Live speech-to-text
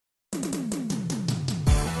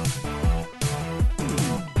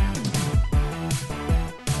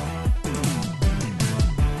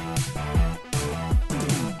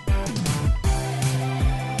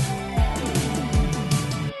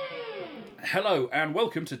Hello and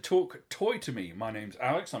welcome to Talk Toy to Me. My name's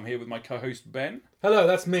Alex. I'm here with my co-host Ben. Hello,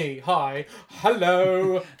 that's me. Hi.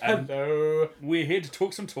 Hello. Hello. We're here to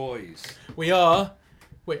talk some toys. We are.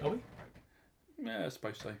 Wait, are we? Yeah, I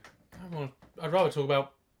suppose so. I'd rather talk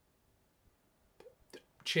about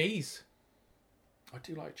cheese. I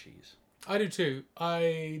do like cheese. I do too.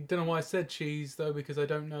 I don't know why I said cheese though, because I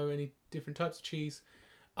don't know any different types of cheese.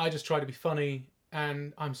 I just try to be funny,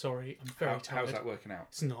 and I'm sorry. I'm very tired. How's that working out?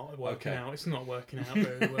 It's not working Okay. out. It's not working out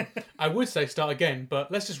very well. I would say start again,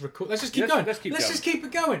 but let's just record. Let's just keep going. Let's keep going. Just keep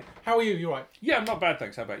it going. How are you? You right? Yeah, I'm not bad,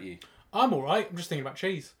 thanks. How about you? I'm all right. I'm just thinking about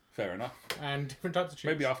cheese Fair enough. and different types of cheese.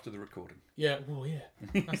 Maybe after the recording. Yeah. Well, yeah.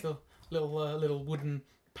 That's the little wooden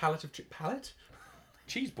pallet of pallet.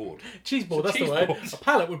 Cheese board. Cheese board, that's Cheese the word. board. A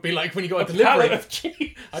pallet would be like when you got a Pallet delivery. of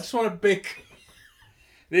cheese. I just want a big...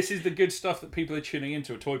 This is the good stuff that people are tuning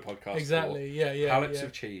into a toy podcast Exactly, for. yeah. Pallets yeah.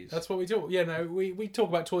 of cheese. That's what we do. Yeah, no, we talk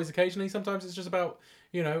about toys occasionally. Sometimes it's just about,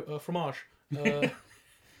 fromage. But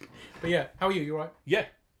yeah, how are you? You all right? Yeah,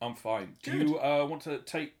 I'm fine. Good. Do you want to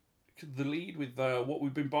take the lead with what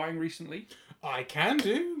we've been buying recently? I can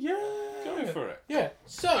do, yeah. Go for it. Yeah,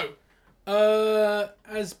 so,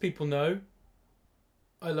 as people know,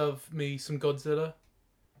 I love me some Godzilla.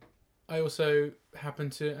 I also happen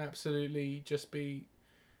to absolutely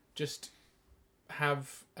just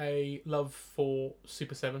have a love for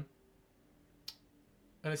Super 7.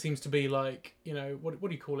 And it seems to be like, what do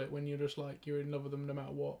you call it when you're just like, you're in love with them no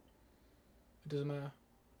matter what? It doesn't matter.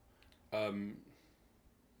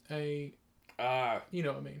 You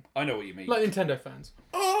know what I mean. I know what you mean. Like Nintendo fans.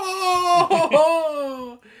 Oh!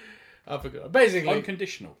 I forgot. Basically,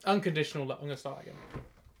 Unconditional. unconditional love. I'm going to start again.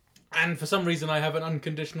 And for some reason, I have an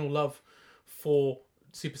unconditional love for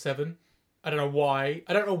Super 7. I don't know why.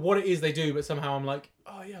 I don't know what it is they do, but somehow I'm like,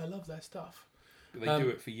 oh yeah, I love their stuff. They do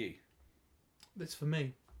it for you. It's for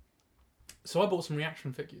me. So I bought some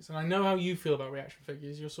reaction figures, and I know how you feel about reaction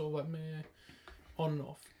figures. You're sort of like meh, on and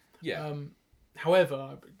off. Yeah.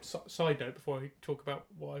 However, side note before I talk about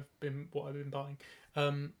what I've been buying,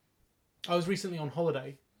 I was recently on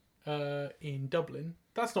holiday in Dublin.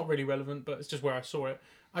 That's not really relevant, but it's just where I saw it.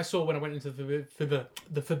 I saw when I went into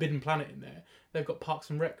the Forbidden Planet in there, they've got Parks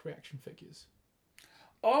and Rec reaction figures.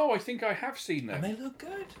 Oh, I think I have seen them. And they look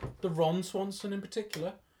good. The Ron Swanson in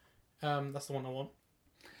particular. That's the one I want.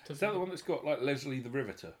 Is that the one that's got like Leslie the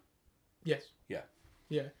Riveter? Yes. Yeah.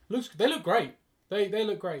 Yeah. They look great. They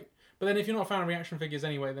look great. But then if you're not a fan of reaction figures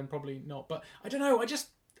anyway, then probably not. But I don't know.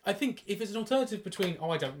 I think if it's an alternative between,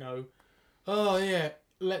 I don't know. Oh yeah,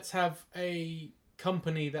 let's have a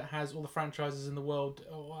company that has all the franchises in the world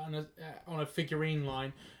on a figurine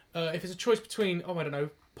line. If it's a choice between, I don't know,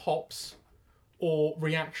 Pops or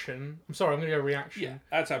Reaction. I'm sorry, I'm going to go Reaction. Yeah,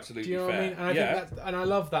 that's absolutely Do you know fair. what I mean? And I think and I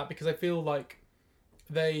love that because I feel like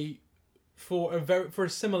for a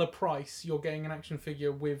similar price, you're getting an action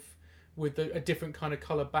figure with a different kind of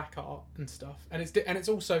color back art and stuff, and it's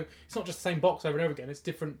also it's not just the same box over and over again. It's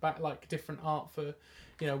different different art for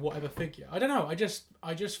whatever figure. I don't know. I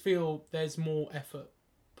just feel there's more effort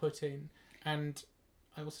put in, and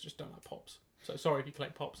I also just don't like Pops. So sorry if you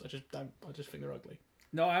collect Pops. I just don't. I just think they're ugly.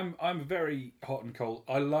 No, I'm very hot and cold.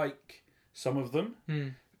 I like some of them,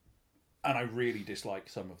 and I really dislike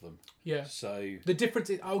some of them. Yeah. So the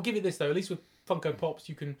difference is, I'll give it this though. At least with Funko Pops,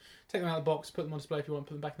 you can take them out of the box, put them on display if you want,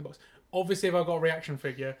 put them back in the box. Obviously, if I've got a reaction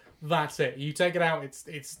figure, that's it. You take it out,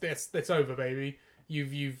 it's over, baby.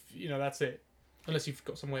 You've that's it. Unless you've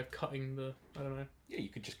got some way of cutting I don't know. Yeah, you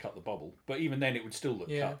could just cut the bubble, but even then, it would still look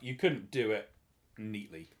Yeah. cut. You couldn't do it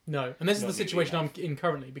neatly. No, and this is Not the situation nearly I'm in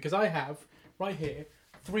currently because I have right here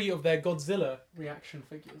 3 of their Godzilla reaction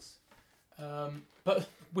figures. But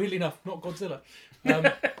weirdly enough, not Godzilla.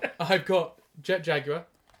 I've got Jet Jaguar,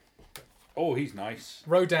 Oh, he's nice.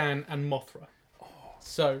 Rodan, and Mothra.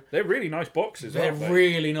 So They're really nice boxes, they're aren't they?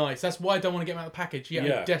 really nice. That's why I don't want to get them out of the package. Yeah,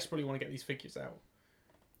 Yeah. I desperately want to get these figures out.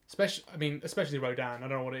 Especially Rodan. I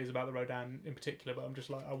don't know what it is about the Rodan in particular, but I'm just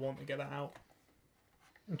like, I want to get that out.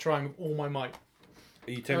 I'm trying with all my might.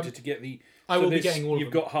 Are you tempted to get the... I will be getting all of them.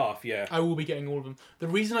 You've got half, yeah. I will be getting all of them. The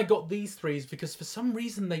reason I got these 3 is because for some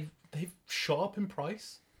reason they've shot up in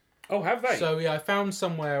price. Oh, have they? So yeah, I found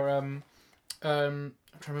somewhere. I'm trying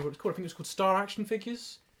to remember what it's called. I think it's called Star Action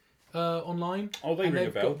Figures online. Oh, they and ring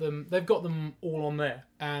a bell. They've got them all on there,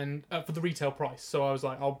 and for the retail price. So I was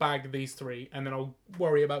like, I'll bag these 3, and then I'll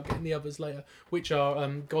worry about getting the others later, which are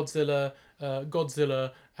Godzilla,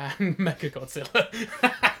 Godzilla, and Mechagodzilla.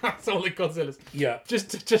 That's all the Godzillas. Yeah. Just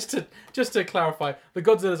to clarify, the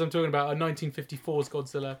Godzillas I'm talking about are 1954's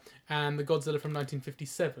Godzilla and the Godzilla from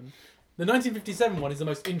 1957. The 1957 one is the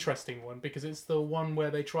most interesting one because it's the one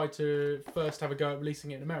where they tried to first have a go at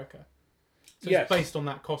releasing it in America. So Yes. it's based on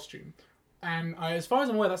that costume. And as far as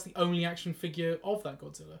I'm aware, that's the only action figure of that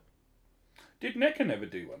Godzilla. Did NECA never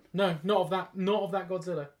do one? No, not of that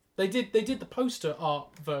Godzilla. They did the poster art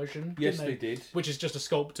version. Yes, didn't they did. Which is just a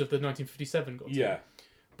sculpt of the 1957 Godzilla. Yeah.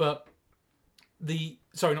 But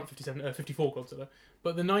not 57, 54 Godzilla.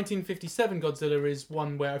 But the 1957 Godzilla is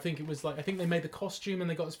one where I think they made the costume and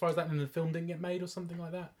they got as far as that and the film didn't get made or something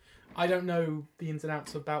like that. I don't know the ins and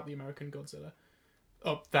outs about the American Godzilla.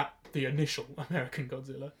 Oh, the initial American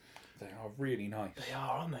Godzilla. They are really nice. They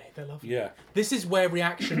are, aren't they? They're lovely. Yeah. This is where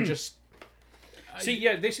reaction just... See,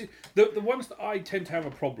 yeah, this is the ones that I tend to have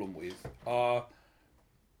a problem with are,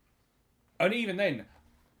 and even then,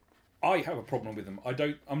 I have a problem with them.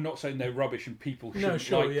 I'm not saying they're rubbish and people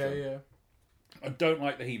shouldn't like them. yeah. I don't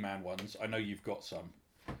like the He-Man ones. I know you've got some.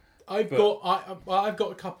 I've got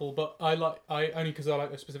a couple, but I only because I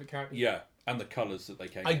like a specific character. Yeah, and the colours that they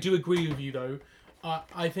came. I do agree with you though.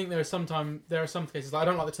 I think there are some cases I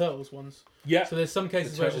don't like the Turtles ones. Yeah. So there's some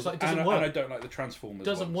cases where it's just like it doesn't work. And I don't like the Transformers. It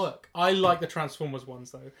doesn't ones. work. I like the Transformers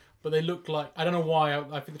ones though, but they look like I don't know why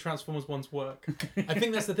I think the Transformers ones work. I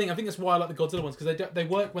think that's the thing. I think that's why I like the Godzilla ones because they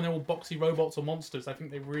work when they're all boxy robots or monsters. I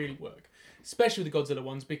think they really work, especially with the Godzilla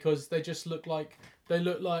ones because they just look like I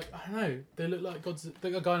don't know. They look like Godzilla,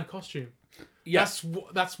 like a guy in a costume. Yeah.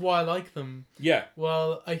 That's why I like them. Yeah.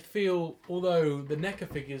 Well, I feel although the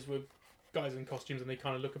NECA figures were guys in costumes and they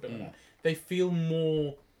kind of look a bit like that, they feel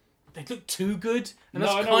more. They look too good, and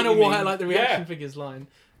that's kind of why I like the reaction figures line.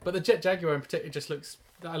 But the Jet Jaguar in particular just looks.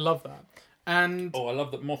 I love that. And I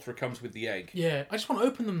love that Mothra comes with the egg. yeah, I just want to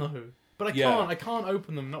open them though, but I can't. I can't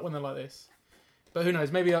open them. Not when they're like this. But who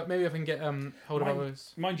knows? Maybe I can get hold of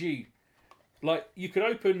others. Mind you, like you could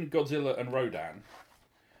open Godzilla and Rodan,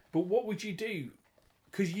 but what would you do?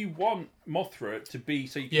 Because you want Mothra to be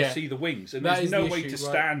so you can see the wings, and there's no way to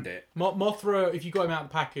stand it. Mothra, if you got him out of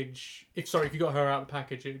the package, if you got her out of the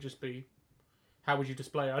package, it would just be. How would you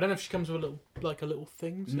display her? I don't know if she comes with a little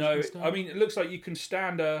thing. So no, I mean it looks like you can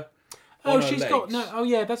stand her. She's got no. Oh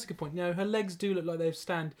yeah, that's a good point. No, her legs do look like they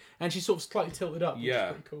stand, and she's sort of slightly tilted up. Which is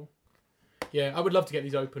pretty cool. Yeah, I would love to get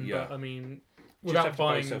these open, but I mean, without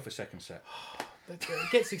buying yourself a second set. It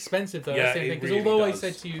gets expensive though. Yeah, Because really although does. I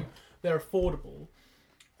said to you they're affordable,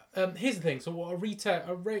 here's the thing. So what a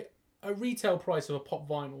retail price of a pop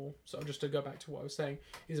vinyl, so just to go back to what I was saying,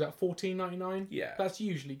 is about $14.99. Yeah. That's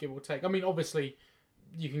usually give or take. I mean, obviously,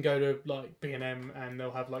 you can go to like B&M and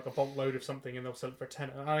they'll have like a bulk load of something and they'll sell it for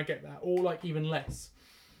 $10. And I get that. Or like even less.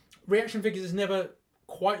 Reaction figures is never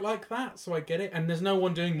quite like that, so I get it. And there's no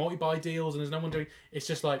one doing multi-buy deals and there's no one doing... It's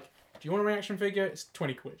just like, do you want a reaction figure? It's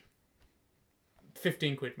 20 quid.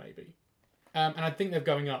 15 quid maybe. And I think they're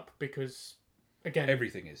going up because, again...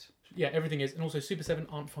 Everything is. Yeah, everything is. And also Super 7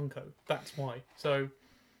 aren't Funko. That's why. So,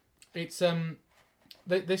 it's...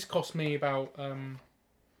 This cost me about...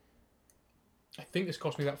 I think this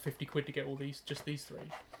cost me about 50 quid to get all these, just these three.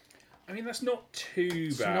 I mean, that's not too bad.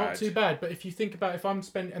 It's not too bad, but if you think about if I'm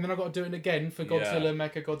spending... And then I've got to do it again for Godzilla,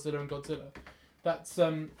 Mecha Godzilla and Godzilla. That's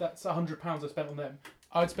 £100 I spent on them.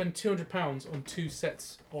 I would spend £200 on 2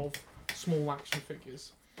 sets of small action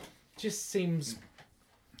figures. Just seems...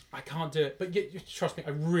 I can't do it. But trust me, I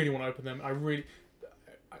really want to open them. I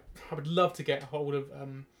would love to get a hold of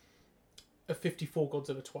a 54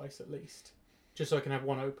 Godzilla twice at least. Just so I can have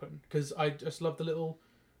one open. Because I just love the little...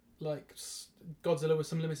 like Godzilla with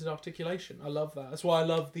some limited articulation. I love that. That's why I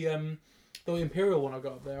love the Imperial one I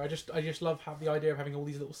got up there. I just love the idea of having all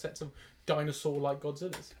these little sets of dinosaur-like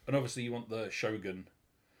Godzillas. And obviously you want the Shogun.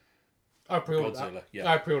 I pre-ordered Godzilla, that.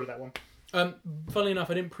 yeah. I pre-ordered that one. Funnily enough,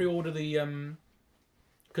 I didn't pre-order the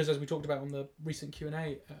because as we talked about on the recent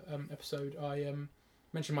Q&A episode, I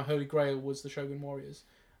mentioned my holy grail was the Shogun Warriors.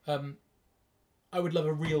 I would love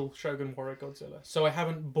a real Shogun Warrior Godzilla. So I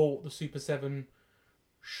haven't bought the Super 7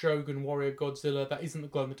 Shogun Warrior Godzilla that isn't the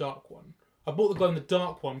glow-in-the-dark one. I bought the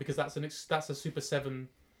glow-in-the-dark one because that's a Super 7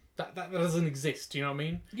 that doesn't exist. Do you know what I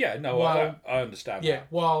mean? Yeah, no, I understand. Yeah, that.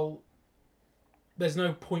 while there's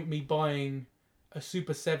no point me buying a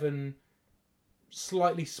Super 7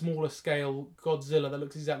 slightly smaller scale Godzilla that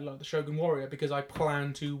looks exactly like the Shogun Warrior because I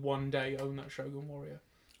plan to one day own that Shogun Warrior.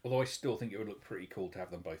 Although I still think it would look pretty cool to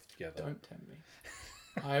have them both together. Don't tempt me.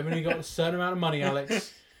 I've only got a certain amount of money,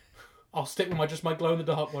 Alex. I'll stick with my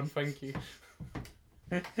glow-in-the-dark one, thank you.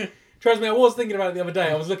 Trust me, I was thinking about it the other day.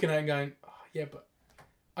 I was looking at it and going, oh, yeah, but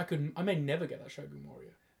I may never get that Shogun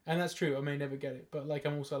Warrior. And that's true, I may never get it. But like,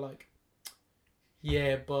 I'm also like,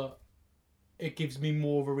 yeah, but it gives me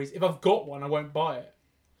more of a reason. If I've got one, I won't buy it.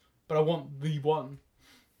 But I want the one.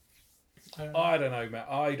 I don't know, Matt.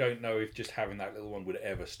 I don't know if just having that little one would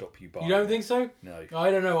ever stop you buying. You don't think so? No. I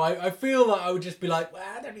don't know. I feel that I would just be like, well,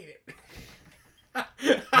 I don't need it.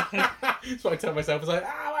 That's what I tell myself. I was like,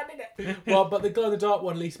 I did it. Well, but the glow in the dark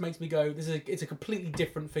one at least makes me go. It's a completely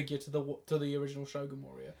different figure to the original Shogun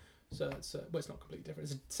Warrior. So it's well, it's not completely different.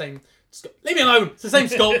 It's the same. Leave me alone. It's the same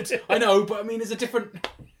sculpt. I know, but I mean, it's a different.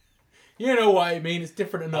 You know what I mean? It's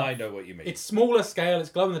different enough. I know what you mean. It's smaller scale. It's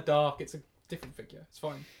glow in the dark. It's a different figure. It's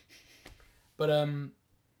fine. But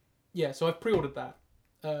yeah. So I've pre-ordered that.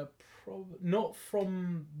 Not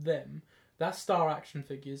from them. That's Star Action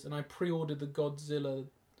Figures, and I pre-ordered the Godzilla,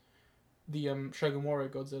 the Shogun Warrior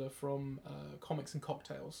Godzilla from Comics and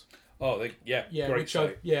Cocktails. Oh, great which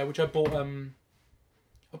I bought.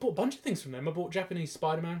 I bought a bunch of things from them. I bought Japanese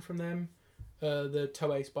Spider-Man from them, the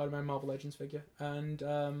Toei Spider-Man Marvel Legends figure, and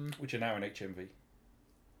which are now in HMV.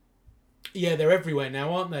 Yeah, they're everywhere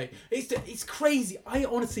now, aren't they? It's crazy. I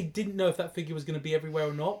honestly didn't know if that figure was going to be everywhere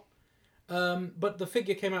or not. But the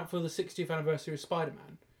figure came out for the 60th anniversary of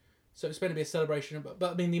Spider-Man. So it's meant to be a celebration.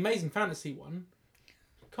 But I mean, the Amazing Fantasy one,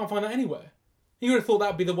 can't find that anywhere. You would have thought that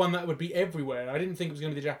would be the one that would be everywhere. I didn't think it was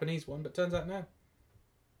going to be the Japanese one, but turns out no.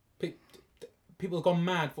 People have gone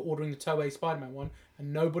mad for ordering the Toei Spider-Man one,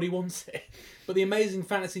 and nobody wants it. But the Amazing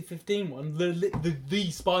Fantasy 15 one,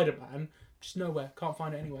 the Spider-Man, just nowhere. Can't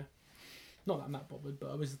find it anywhere. Not that I'm that bothered,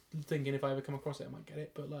 but I was thinking if I ever come across it, I might get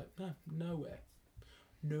it. But like, no, nowhere.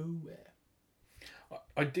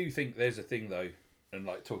 I do think there's a thing though, and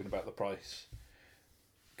like talking about the price,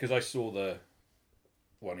 because I saw the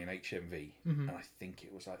one in HMV, and I think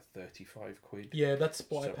it was like 35 quid. Yeah, that's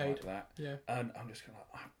what I paid. Like that. Yeah, and I'm just kind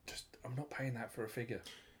of I'm not paying that for a figure.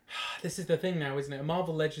 This is the thing now, isn't it? A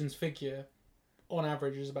Marvel Legends figure, on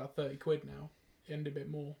average, is about 30 quid now, and a bit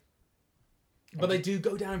more. But they do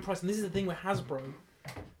go down in price, and this is the thing with Hasbro.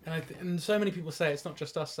 And so many people say, it's not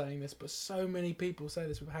just us saying this, but so many people say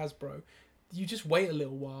this with Hasbro. You just wait a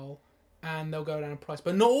little while and they'll go down in price.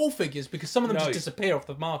 But not all figures, because some of them just disappear off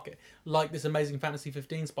the market. Like this Amazing Fantasy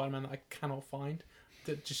 15 Spider-Man that I cannot find.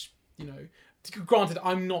 That just, granted,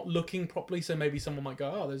 I'm not looking properly, so maybe someone might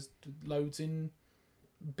go, there's loads in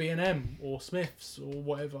B&M or Smith's or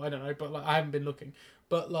whatever. I don't know, but like I haven't been looking.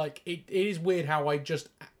 But like it is weird how I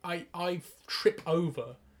trip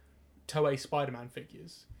over Toei Spider-Man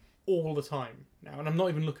figures all the time now, and I'm not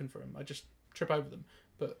even looking for them. I just trip over them.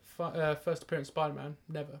 But first appearance Spider-Man,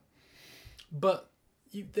 never. But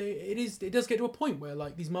it does get to a point where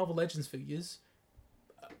like these Marvel Legends figures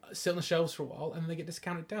sit on the shelves for a while and they get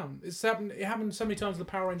discounted down. It happened so many times with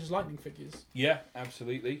the Power Rangers Lightning figures. Yeah,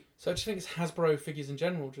 absolutely. So I just think it's Hasbro figures in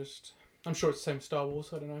general. I'm sure it's the same with Star Wars.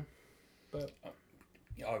 I don't know, but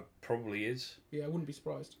it probably is. Yeah, I wouldn't be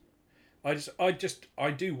surprised.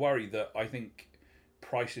 I do worry that I think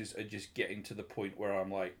prices are just getting to the point where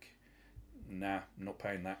I'm like, nah, I'm not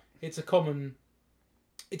paying that. It's a common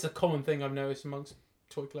thing I've noticed amongst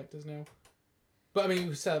toy collectors now. But I mean, you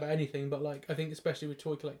can say about anything, but like I think especially with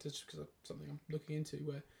toy collectors, just because of something I'm looking into,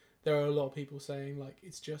 where there are a lot of people saying like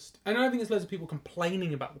it's just, and I don't think there's loads of people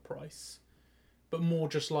complaining about the price, but more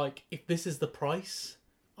just like if this is the price,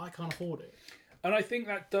 I can't afford it. And I think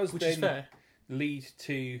that does which is fair. Lead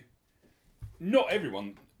to, not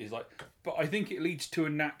everyone is like, but I think it leads to a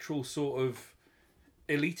natural sort of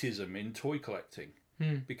elitism in toy collecting.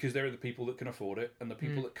 Because there are the people that can afford it and the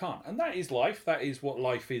people that can't. And that is life. That is what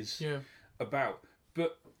life is about.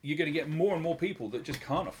 But you're going to get more and more people that just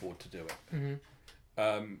can't afford to do it.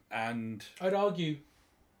 And I'd argue,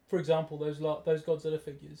 for example, those Godzilla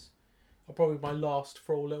figures are probably my last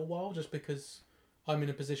for a little while, just because I'm in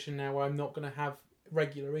a position now where I'm not going to have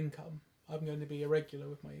regular income. I'm going to be irregular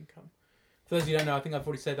with my income. For those of you who don't know, I think I've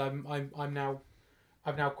already said I've now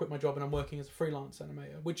quit my job and I'm working as a freelance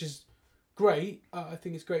animator, which is great. I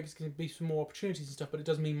think it's great because there's going to be some more opportunities and stuff, but it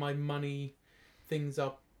does mean my money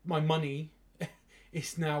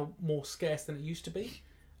is now more scarce than it used to be.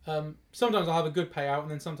 Sometimes I'll have a good payout and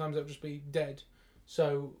then sometimes it'll just be dead.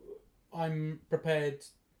 So I'm prepared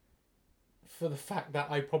for the fact that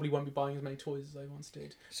I probably won't be buying as many toys as I once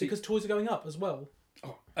did. Because toys are going up as well.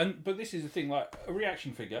 But this is the thing, like a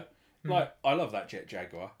reaction figure, like I love that Jet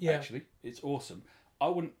Jaguar, actually. It's awesome. I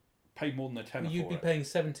wouldn't pay more than a tenner for it. You'd be paying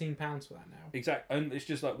 £17 for that now. Exactly. And it's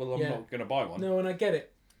just like, well, I'm not going to buy one. No, and I get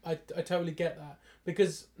it. I totally get that.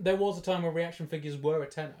 Because there was a time where reaction figures were a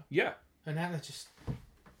tenner. Yeah. And now they're just,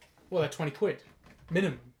 they're 20 quid.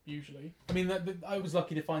 Minimum, usually. I mean, I was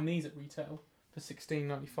lucky to find these at retail for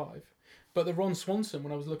 £16.95. But the Ron Swanson,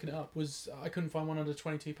 when I was looking it up, I couldn't find one under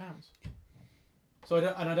 £22. So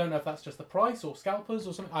I don't know if that's just the price or scalpers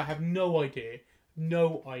or something. I have no idea.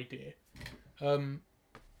 No idea.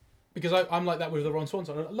 Because I'm like that with the Ron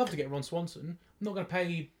Swanson. I'd love to get Ron Swanson. I'm not going to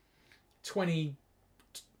pay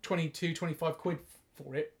 22, 25 quid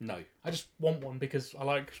for it. No. I just want one because I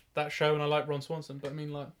like that show and I like Ron Swanson. But I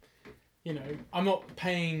mean, like, you know, I'm not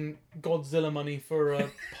paying Godzilla money for a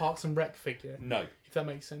Parks and Rec figure. No. If that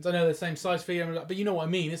makes sense. I know they're the same size figure, but you know what I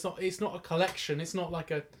mean. It's not a collection. It's not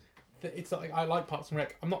like a. It's like I like Parks and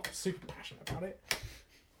Rec. I'm not super passionate about it.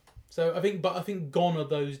 So I think gone are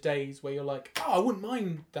those days where you're like, oh, I wouldn't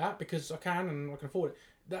mind that because I can and I can afford it.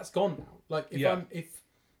 That's gone now. Like if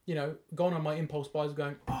you know, gone are my impulse buys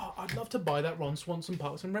going, oh, I'd love to buy that Ron Swanson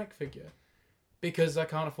Parks and Rec figure because I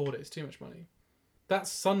can't afford it. It's too much money. That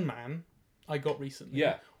Sunman I got recently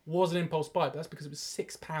was an impulse buy, but that's because it was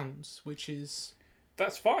 £6, which is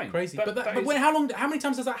that's fine. Crazy. But how many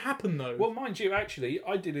times does that happen though? Well, mind you, actually,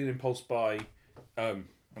 I did an impulse buy, and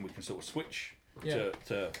we can sort of switch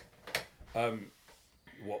to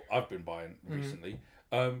what I've been buying recently,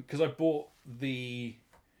 because I bought the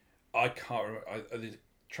the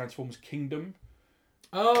Transformers Kingdom.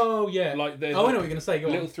 Oh yeah, like I know what you're gonna say. Go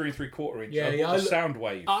little on. 3 3/4 inch. Yeah,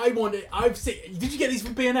 Soundwave. I want it. I've seen. Did you get these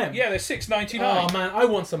from B&M? Yeah, they're $6.99. Oh man, I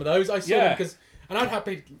want some of those. I saw them and I'd have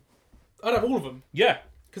all of them. Yeah,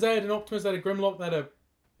 because they had an Optimus, they had a Grimlock, they had a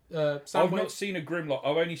Soundwave. I've not seen a Grimlock.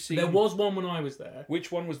 I've only seen. There was one when I was there.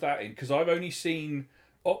 Which one was that in? Because I've only seen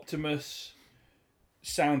Optimus,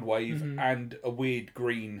 Soundwave, and a weird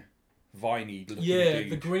green viney looking dude.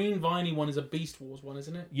 The green viney one is a Beast Wars one,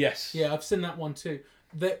 isn't it? Yes. Yeah, I've seen that one too.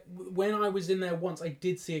 When I was in there once, I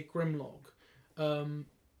did see a Grimlock, and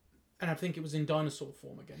I think it was in dinosaur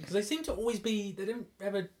form again. Because they seem to always be. They don't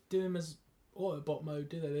ever do him as Autobot mode,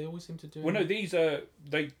 do they? They always seem to do. Well, no, these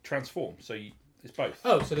they transform, so it's both.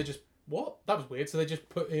 Oh, so they just what? That was weird. So they just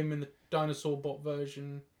put him in the dinosaur bot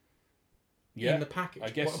version. Yeah, in the package. I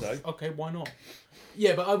guess so. Okay, why not?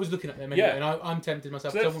 Yeah, but I was looking at them anyway, and I'm tempted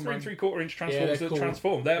myself. So they're 3 3/4 inch Transformers that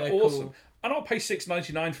transform. They're awesome. Cool. And I'll pay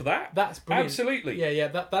 $6.99 for that. That's brilliant. Absolutely. Yeah,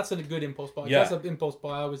 that's a good impulse buy. Yeah. That's an impulse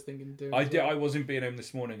buy I was thinking of doing. I was in B&M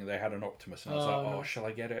this morning and they had an Optimus and I was like, no. shall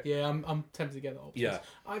I get it? Yeah, I'm tempted to get the Optimus. Yeah.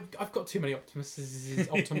 I've got too many Optimuses.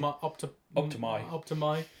 Optimi. I've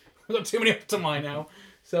got too many Optimi now.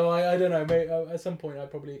 So I don't know. Maybe, at some point I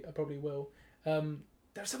probably will.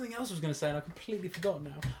 There's something else I was going to say and I completely forgot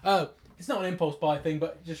now. Oh, it's not an impulse buy thing,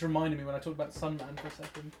 but it just reminded me when I talked about Sunman for a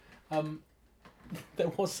second. There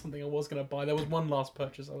was something I was going to buy. There was one last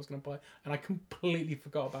purchase I was going to buy, and I completely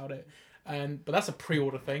forgot about it. But that's a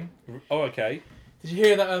pre-order thing. Oh, okay. Did you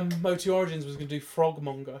hear that Motu Origins was going to do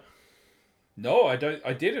Frogmonger? No, I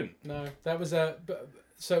didn't. No, that was so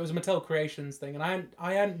it was a Mattel Creations thing, and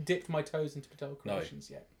I hadn't dipped my toes into Mattel Creations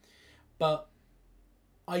yet, but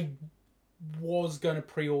I was going to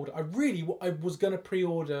pre-order. I was going to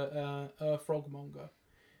pre-order Frogmonger.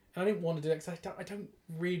 And I didn't want to do it because I don't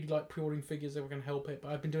really like pre-ordering figures that were going to help it,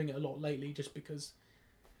 but I've been doing it a lot lately just because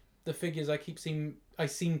the figures I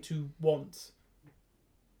seem to want,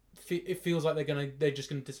 it feels like they're just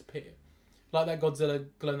going to disappear. Like that Godzilla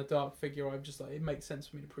glow-in-the-dark figure, I'm just like, it makes sense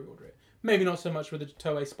for me to pre-order it. Maybe not so much with the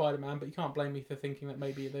Toei Spider-Man, but you can't blame me for thinking that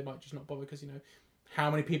maybe they might just not bother because, you know,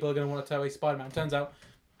 how many people are going to want a Toei Spider-Man? Turns out,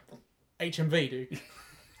 HMV do.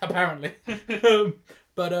 Apparently.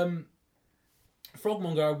 But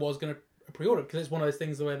Frogmonger I was going to pre-order because it's one of those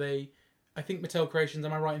things where I think Mattel Creations,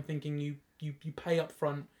 am I right in thinking you pay up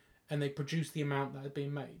front and they produce the amount that has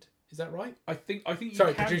been made? Is that right? I think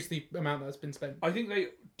produce the amount that's been spent. I think they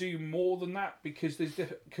do more than that because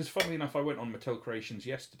funnily enough, I went on Mattel Creations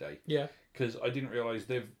yesterday. Yeah. Because I didn't realise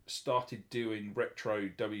they've started doing retro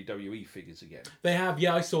WWE figures again. They have,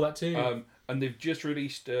 yeah, I saw that too. And they've just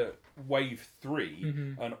released Wave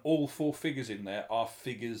 3, and all 4 figures in there are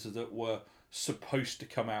figures that were supposed to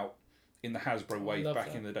come out in the Hasbro wave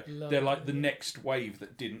back in the day. They're like the next wave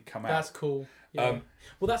that didn't come out. That's cool. Yeah.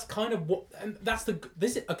 Well, that's kind of what, and that's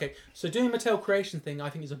okay. So doing a Mattel Creation thing, I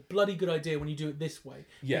think is a bloody good idea when you do it this way.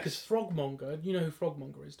 Yes. Because Frogmonger, you know who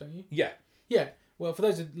Frogmonger is, don't you? Yeah. Yeah. Well, for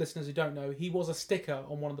those listeners who don't know, he was a sticker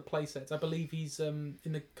on one of the playsets. I believe he's in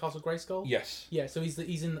the Castle Grayskull. Yes. Yeah. So he's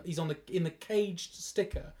in the caged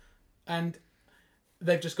sticker, and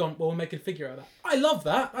they've just gone, well, we'll make a figure out of that. I love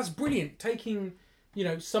that. That's brilliant. Taking, you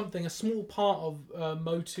know, a small part of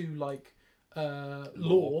Motu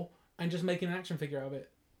lore and just making an action figure out of it.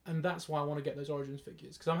 And that's why I want to get those Origins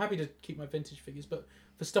figures. Because I'm happy to keep my vintage figures, but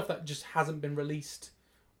for stuff that just hasn't been released,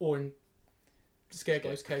 or in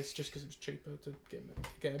Scareglow's case, just because it was cheaper to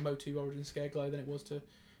get a Motu Origins Scareglow than it was to,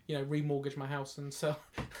 you know, remortgage my house and sell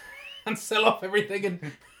off everything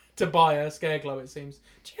and to buy a Scareglow, it seems.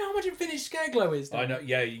 Do you know how much a finished Scareglow is? Though? I know,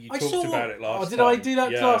 yeah, you talked about it last time. Did I do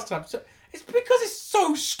that last time? So, it's because it's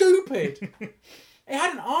so stupid. It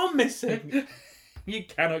had an arm missing. You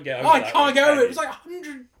cannot get over I can't get over it. It was like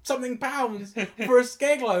something pounds for a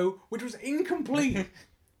Skeglow, which was incomplete.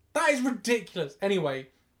 That is ridiculous. Anyway,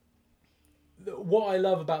 what I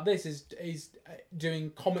love about this is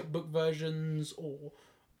doing comic book versions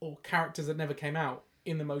or characters that never came out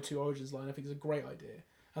in the Motu Origins line. I think it's a great idea.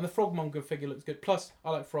 And the Frogmonger figure looks good. Plus, I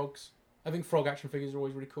like frogs. I think frog action figures are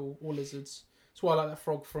always really cool. Or lizards. That's why I like that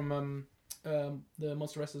frog from the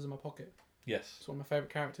Monster Wrestlers in my pocket. Yes. It's one of my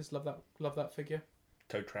favourite characters. Love that figure.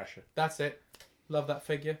 Toad Trasher. That's it. Love that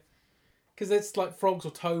figure. Because it's like frogs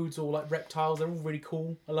or toads or like reptiles. They're all really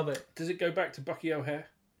cool. I love it. Does it go back to Bucky O'Hare?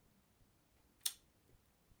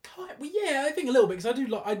 Well, yeah, I think a little bit because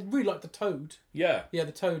I really like the toad. Yeah. Yeah,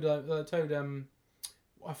 the toad.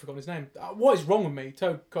 I forgot his name. What is wrong with me?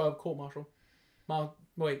 Toad Court Marshal.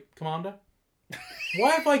 Commander.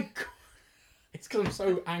 Why have I? It's because I'm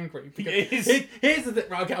so angry. Here's the thing.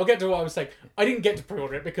 Right, okay, I'll get to what I was saying. I didn't get to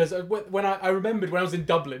pre-order it because when I remembered when I was in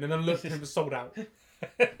Dublin and then looked and it was sold out.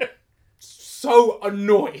 So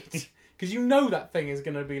annoyed because you know that thing is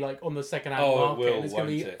going to be like on the second hand market and it's going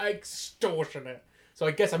to be extortionate. So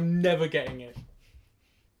I guess I'm never getting it.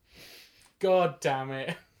 God damn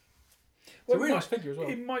it. It's a really nice figure as well.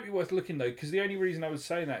 It might be worth looking though, because the only reason I was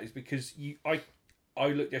saying that is because I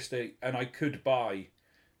looked yesterday and I could buy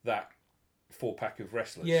that 4-pack of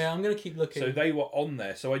wrestlers. Yeah, I'm going to keep looking. So they were on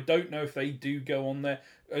there. So I don't know if they do go on there.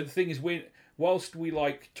 The thing is, whilst we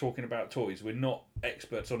like talking about toys, we're not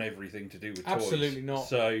experts on everything to do with toys. Absolutely not.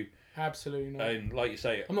 So absolutely not. And like you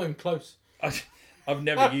say, I'm not even close. I've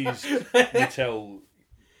never used Mattel.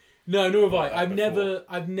 No, nor have I.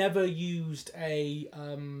 I've never used a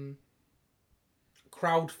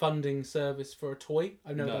crowdfunding service for a toy.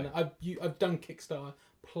 I've never done that. I've done Kickstarter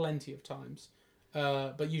plenty of times,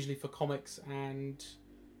 but usually for comics, and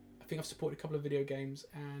I think I've supported a couple of video games,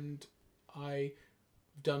 and I've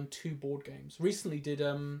done 2 board games. Recently did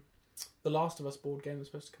the Last of Us board game that's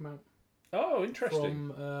supposed to come out. Oh, interesting.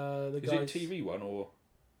 From the Is guys. it TV one or?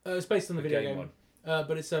 It's based on the video game one.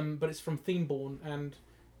 But it's from Themeborn, and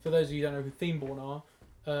for those of you who don't know who Themeborn are,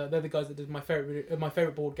 they're the guys that did my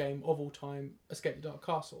favorite board game of all time, Escape the Dark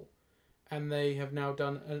Castle, and they have now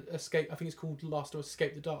done Escape. I think it's called Last of Us: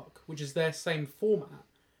 Escape the Dark, which is their same format,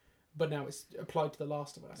 but now it's applied to The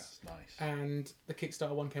Last of Us. That's nice. And the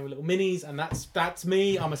Kickstarter one came with little minis, and that's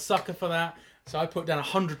me. I'm a sucker for that. So I put down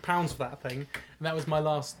 £100 for that thing, and that was my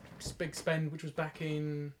last big spend, which was back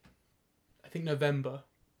in, I think, November.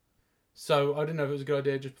 So I didn't know if it was a good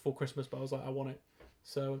idea just before Christmas, but I was like, I want it.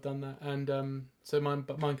 So I've done that, and so mine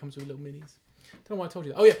comes with little minis. Don't know why I told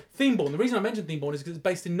you that. Oh yeah, Themeborn. The reason I mentioned Themeborn is because it's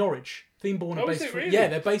based in Norwich. Themeborn are based. Really? Yeah,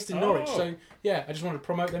 they're based in Norwich. So yeah, I just wanted to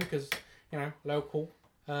promote them because local,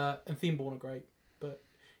 and Themeborn are great. But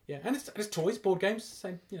yeah, and it's toys, board games,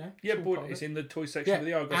 same. Yeah, it's in the toy section of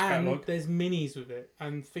the Argos catalogue. And there's minis with it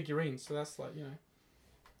and figurines. So that's like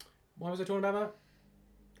Why was I talking about that?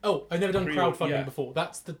 Oh, I've never done crowdfunding before.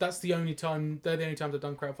 That's the only time. They're the only times I've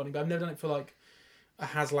done crowdfunding. But I've never done it for like a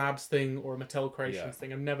HasLabs thing or a Mattel Creations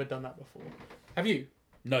thing. I've never done that before. Have you?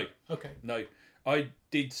 No. Okay. No. I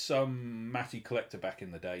did some Matty Collector back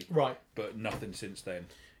in the day. Right. But nothing since then.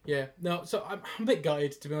 Yeah. No, so I'm a bit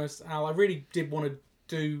gutted, to be honest, Al. I really did want to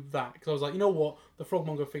do that because I was like, you know what? The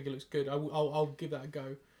Frogmonger figure looks good. I'll give that a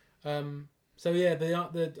go. So yeah,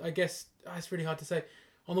 I guess it's really hard to say.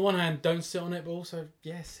 On the one hand, don't sit on it, but also,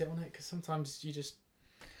 sit on it because sometimes you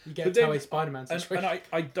get a Toei Spider-Man situation. And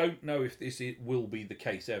I don't know if this will be the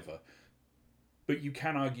case ever, but you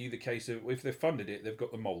can argue the case of if they've funded it, they've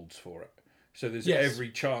got the moulds for it. So there's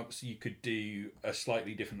every chance you could do a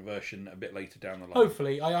slightly different version a bit later down the line.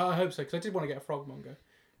 Hopefully, I hope so because I did want to get a Frogmonger.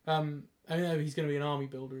 I know he's going to be an army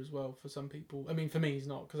builder as well for some people. I mean, for me, he's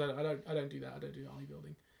not because I don't do that. I don't do army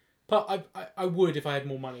building. But I would if I had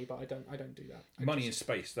more money, but I don't do that. Money and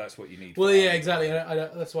space, that's what you need. Well, yeah, exactly.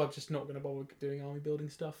 That's why I'm just not going to bother doing army building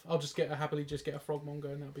stuff. I'll just happily get a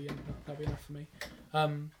Frogmonger, and that'll be enough for me.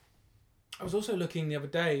 I was also looking the other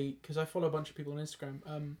day because I follow a bunch of people on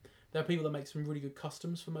Instagram. There are people that make some really good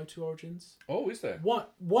customs for Motu Origins. Oh, is there?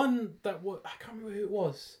 One that I can't remember who it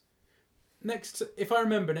was. If I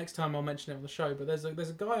remember next time, I'll mention it on the show. But there's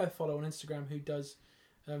a guy I follow on Instagram who does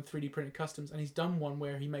 3D printed customs, and he's done one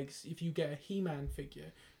where he makes, if you get a He-Man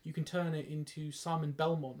figure, you can turn it into Simon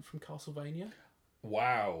Belmont from Castlevania.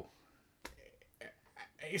 Wow.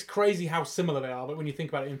 It's crazy how similar they are, but when you think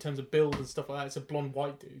about it in terms of build and stuff like that, it's a blonde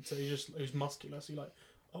white dude, so he's muscular, so you're like,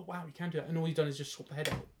 oh wow, you can do that. And all he's done is just swap the head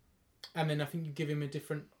out. And then I think you give him a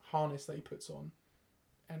different harness that he puts on,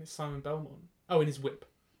 and it's Simon Belmont. Oh, and his whip.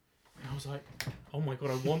 And I was like, oh my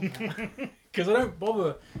god, I want that. Because I don't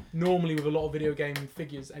bother normally with a lot of video game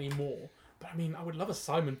figures anymore. But I mean, I would love a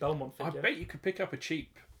Simon Belmont figure. I bet you could pick up a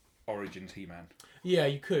cheap Origins He-Man. Yeah,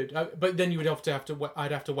 you could, but then you would have to.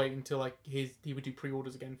 I'd have to wait until like he would do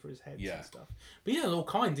pre-orders again for his heads and stuff. But yeah, all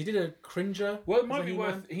kinds. He did a Cringer. Well, it might be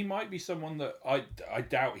worth. He might be someone that I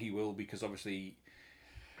doubt he will, because obviously,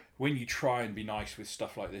 when you try and be nice with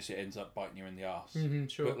stuff like this, it ends up biting you in the arse. Mm-hmm,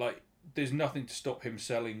 sure. But like, there's nothing to stop him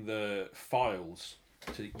selling the files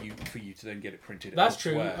for you to then get it printed. That's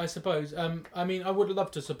elsewhere. true, I suppose. I mean, I would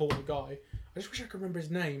love to support the guy. I just wish I could remember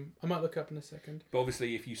his name. I might look up in a second. But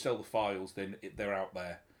obviously, if you sell the files, then they're out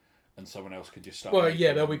there, and someone else can just start. Well,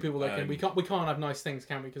 yeah, there'll be people that can. We can't have nice things,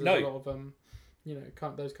 can we? Because there's No. a lot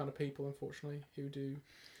of those kind of people, unfortunately, who do.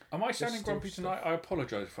 Am I sounding grumpy tonight? I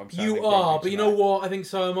apologise if I'm sounding You grumpy are, but tonight. you know what? I think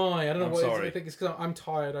so am I. I don't know I'm what sorry. it is. I think it's because I'm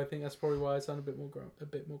tired. I think that's probably why I sound a bit more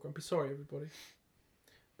grumpy. Sorry, everybody.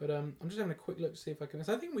 But I'm just having a quick look to see if I can.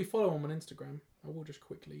 So I think we follow him on Instagram. I will just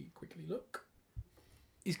quickly look.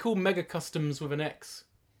 He's called Mega Customs with an X.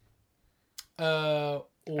 Or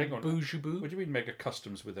Hang on. Boujubu. What do you mean Mega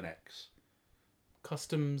Customs with an X?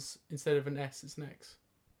 Customs instead of an S, it's an X.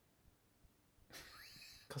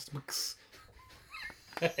 Customs.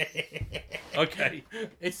 Okay.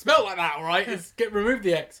 It's spelled like that, all right? Remove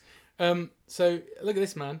the X. So look at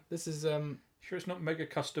this, man. This is Sure, it's not Mega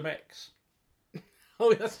Custom X.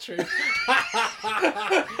 Oh, that's true.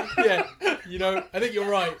 Yeah, I think you're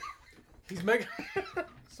right. He's mega.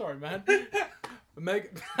 Sorry, man. Mega.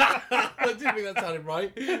 I didn't think that sounded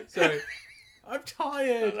right. Sorry. I'm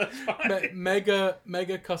tired.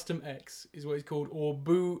 Mega Custom X is what he's called, or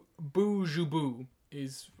Boujubu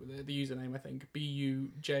is the username, I think.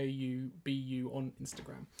 BUJUBU on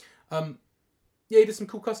Instagram. Yeah, he did some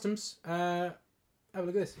cool customs. Have a look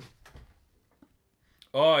at this.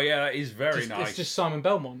 Oh yeah, that is very nice. It's just Simon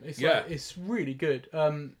Belmont. It's Yeah. it's really good.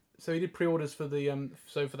 So he did pre-orders for the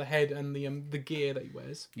for the head and the gear that he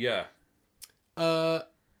wears. Yeah. And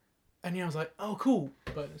yeah, I was like, oh cool,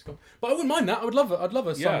 but it's gone. But I wouldn't mind that. I would love it. I'd love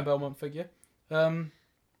a Simon Belmont figure. You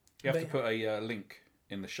have to put a link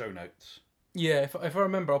in the show notes. Yeah, if I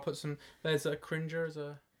remember, I'll put some. There's a Cringer as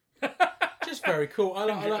a. Just very cool.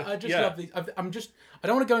 I just love these. I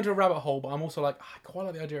don't want to go into a rabbit hole, but I'm also like, I quite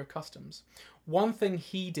like the idea of customs. One thing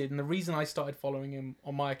he did, and the reason I started following him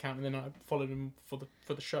on my account, and then I followed him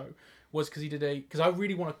for the show, was because he did because I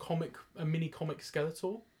really want a mini comic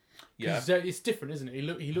Skeletor. Yeah, it's different, isn't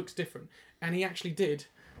it? He looks different, and he actually did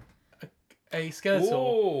a Skeletor.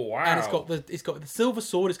 Oh wow! And it's got the silver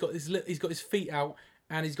sword. He's got his feet out,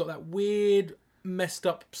 and he's got that weird messed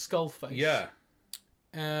up skull face. Yeah.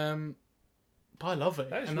 But I love it.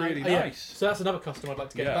 That is really nice. So that's another custom I'd like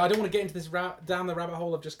to get. Yeah. But I don't want to get into this down the rabbit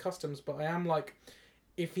hole of just customs. But I am like,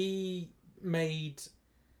 if he made,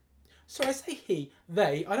 so I say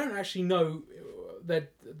they. I don't actually know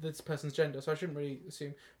this person's gender, so I shouldn't really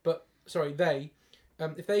assume. But sorry, they.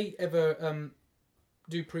 If they ever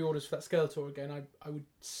do pre-orders for that Skeletor again, I would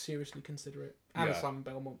seriously consider it. And the Simon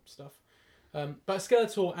Belmont stuff. But a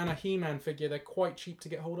Skeletor and a He-Man figure, they're quite cheap to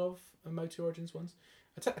get hold of. Moto Origins ones.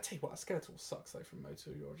 I tell you what, that Skeletor sucks though from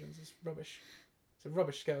Moto Origins. It's rubbish. It's a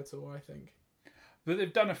rubbish Skeletor, I think. But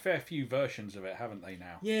they've done a fair few versions of it, haven't they?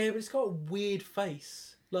 Now. Yeah, but it's got a weird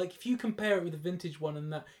face. Like if you compare it with the vintage one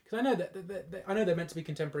and that, because I know that I know they're meant to be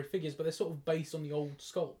contemporary figures, but they're sort of based on the old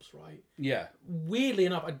sculpts, right? Yeah. Weirdly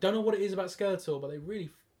enough, I don't know what it is about Skeletor, but they really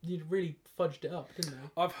fudged it up, didn't they?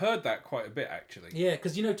 I've heard that quite a bit actually. Yeah,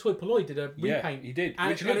 because Toy Polloi did a repaint. Yeah, he did, and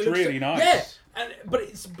which looks really nice. Yeah, but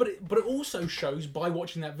it also shows by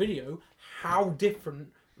watching that video how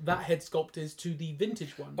different that head sculpt is to the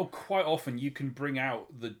vintage one. Oh, quite often you can bring out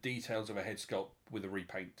the details of a head sculpt with a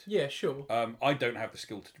repaint. Yeah, sure. I don't have the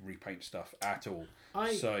skill to repaint stuff at all.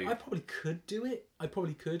 I probably could do it. I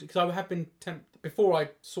probably could because I have been tempted before I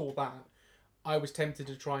saw that. I was tempted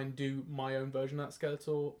to try and do my own version of that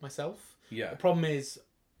Skeletor myself. Yeah. The problem is,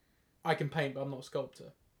 I can paint, but I'm not a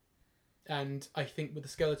sculptor. And I think with the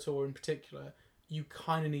Skeletor in particular, you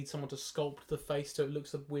kind of need someone to sculpt the face so it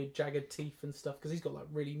looks like weird jagged teeth and stuff, because he's got like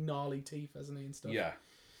really gnarly teeth, hasn't he, and stuff. Yeah.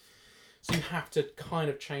 So you have to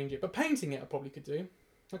kind of change it. But painting it I probably could do.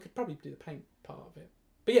 I could probably do the paint part of it.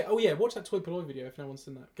 But yeah, watch that Toy Polloi video if no one's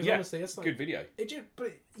seen that. Because honestly, that's like... good video.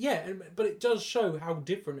 But it does show how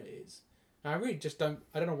different it is. I really just don't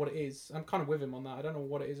know what it is. I'm kind of with him on that. I don't know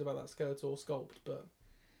what it is about that Skeletor sculpt, but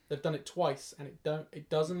they've done it twice and it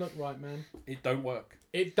doesn't look right, man. It don't work.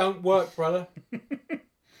 It don't work, brother.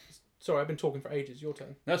 Sorry, I've been talking for ages. Your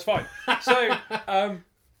turn. That's fine. So I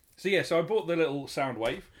bought the little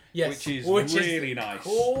Soundwave, which is really nice.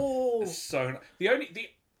 Cool. So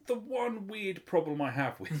the one weird problem I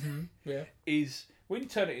have with it is when you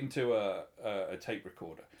turn it into a tape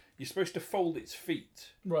recorder, you're supposed to fold its feet.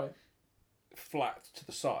 Right. flat to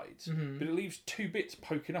the sides, but it leaves 2 bits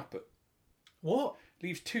poking up at. What?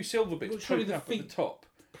 Leaves 2 silver bits Well, surely poking the up at the feet top.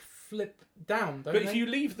 Flip down, don't But they? if you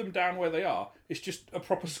leave them down where they are, it's just a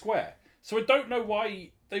proper square. So I don't know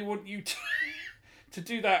why they want you to to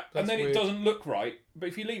do that, That's and then weird. it doesn't look right. But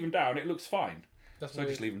if you leave them down, it looks fine. That's So I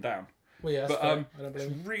weird. just leave them down. Well, yeah, that's But fair. I don't it's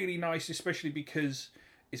blame you. really nice, especially because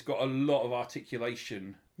it's got a lot of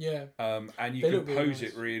articulation, Yeah. and you They can look really pose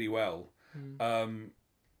nice. it really well.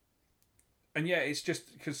 And yeah, it's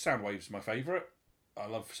just because Soundwave's my favourite. I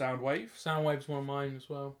love Soundwave. Soundwave's one of mine as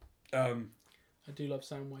well. Um, I do love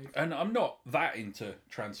Soundwave. and I'm not that into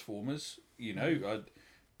Transformers. You know,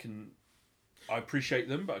 I appreciate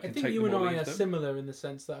them, but I I can think take you them and or I leave are them. similar in the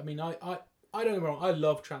sense that, I mean, I don't get me wrong, I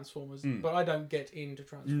love Transformers, but I don't get into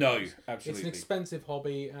Transformers. No, It's absolutely. an expensive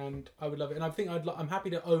hobby, and I would love it. And I think I'm happy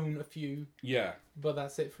to own a few, Yeah, but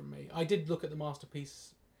that's it from me. I did look at the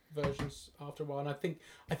Masterpiece versions after a while, and I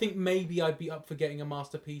think maybe I'd be up for getting a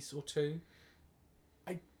Masterpiece or two.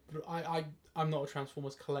 I'm not a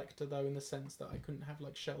Transformers collector though, in the sense that I couldn't have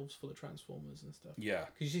like shelves full of Transformers and stuff. yeah.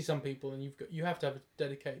 Because you see some people, and you have to have a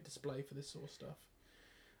dedicated display for this sort of stuff.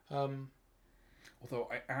 Although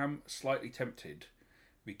I am slightly tempted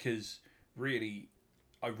because really,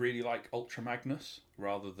 I really like Ultra Magnus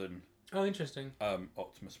rather than Oh, interesting.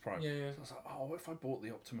 Optimus Prime. Yeah, yeah. So I was like, oh, what if I bought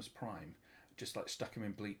the Optimus Prime, just like stuck him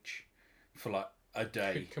in bleach for like a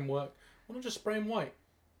day? It can work. Why not just spray them white?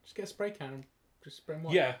 Just get a spray can and just spray them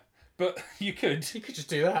white. Yeah, but you could. You could just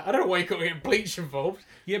do that. I don't know why you got to get bleach involved.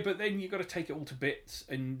 Yeah, but then you got to take it all to bits,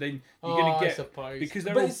 and then you're Oh, going I to get suppose. because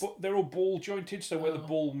But they're all ball jointed. So where the Oh.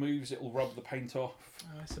 ball moves, it'll rub the paint off.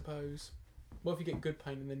 I suppose. What if you get good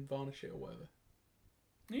paint and then varnish it or whatever?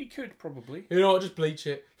 You could probably. You know what? Just bleach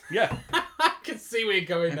it. Yeah. I can see where you're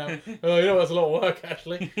going now. Oh, you know that's a lot of work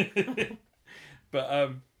actually.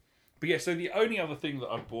 But yeah. So the only other thing that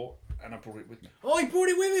I bought, and I brought it with me. Oh, he brought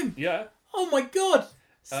it with him. Yeah. Oh my god!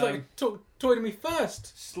 It's like toy to me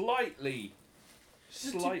first. Slightly.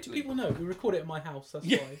 Do people know we record it at my house? That's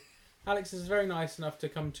Yeah. why. Alex is very nice enough to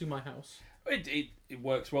come to my house. It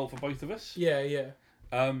works well for both of us. Yeah, yeah.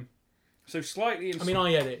 So slightly. I mean,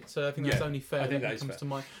 I edit, so I think that's Yeah, only fair I think when that it is comes fair. to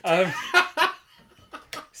my.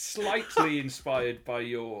 Slightly inspired by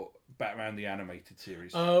your Batman the Animated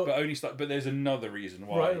Series, Oh. but only but there's another reason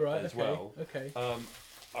why Right. as Okay. well. Okay.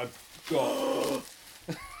 I've got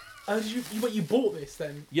You bought this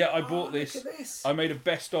then? yeah, I bought this. Look at this. I made a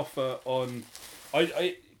best offer on.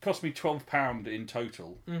 It cost me £12 in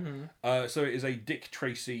total. Mm-hmm. So it is a Dick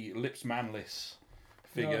Tracy Lips Manless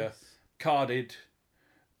figure, Nice. carded,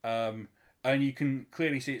 and you can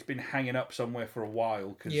clearly see it's been hanging up somewhere for a while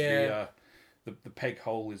because Yeah. the peg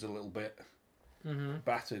hole is a little bit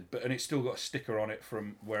battered, and it's still got a sticker on it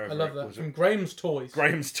from wherever I love it that was. from Graham's Toys.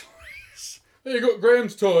 Graham's Toys. You got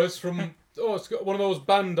Graham's Toys from. Oh, it's got one of those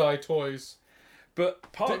Bandai toys. But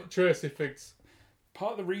Dick Tracy figs.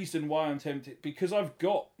 part of the reason why I'm tempted, because I've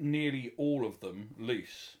got nearly all of them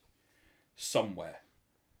loose somewhere,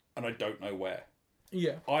 and I don't know where.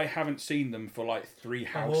 Yeah. I haven't seen them for like 3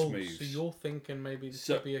 house moves. So you're thinking maybe this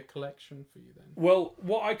So- could be a collection for you then? Well,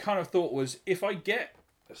 what I kind of thought was if I get,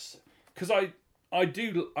 because I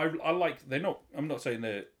like, they're not. I'm not saying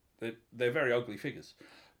they're very ugly figures,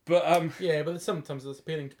 but Yeah, but sometimes it's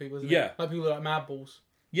appealing to people, isn't Yeah. it? Like people that like Mad Balls.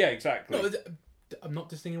 yeah, exactly. No, I'm not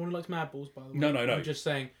dissing anyone who likes Mad Balls, by the way. No. I'm just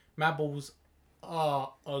saying Mad Balls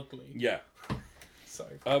are ugly. Yeah. So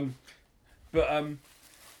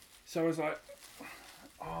So I was like,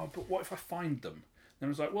 oh, but what if I find them? And I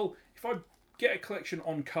was like, well, if I get a collection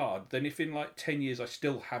on card, then if in like 10 years I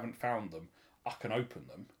still haven't found them, I can open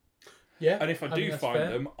them. yeah. And if I think do that's find fair.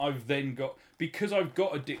 them, I've then got, because I've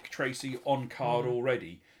got a Dick Tracy on card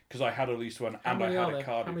already, because I had a loose one how and I many had are a there?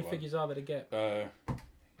 carded How many one. figures are there to get?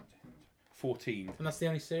 14. And that's the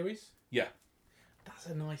only series. Yeah. That's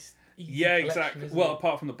a nice. Easy Yeah, collection, exactly. isn't Well, it?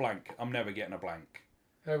 apart from the blank, I'm never getting a blank.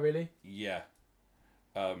 Oh really? Yeah.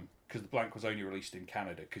 Because the blank was only released in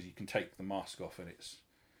Canada, because you can take the mask off and it's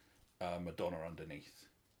Madonna underneath.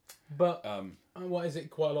 But what is it?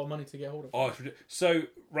 Quite a lot of money to get hold of. Oh, so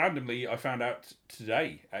randomly, I found out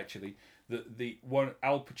today actually that the one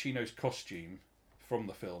Al Pacino's costume from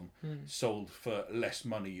the film sold for less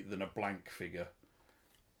money than a blank figure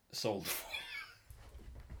sold for.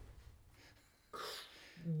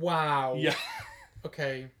 Wow. Yeah.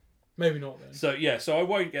 Okay. Maybe not then. So I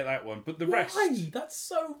won't get that one, but the rest. Why? That's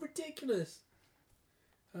so ridiculous.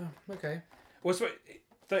 Oh, okay. Well, so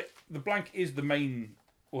the blank is the main,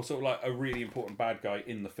 or sort of like a really important bad guy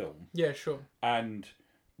in the film, Yeah, sure. and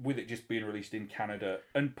with it just being released in Canada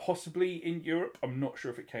and possibly in Europe, I'm not sure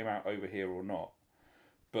if it came out over here or not.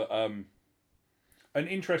 But And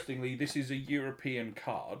interestingly, this is a European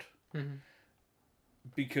card. Mm-hmm.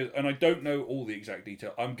 Because, and I don't know all the exact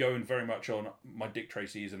detail. I'm going very much on my Dick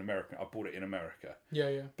Tracy is an American. I bought it in America. Yeah,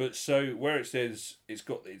 yeah. But so where it says it's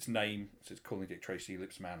got its name, it says Colin Dick Tracy,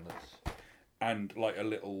 Lips Manless, and like a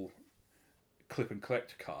little clip and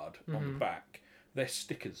collect card on the back. They're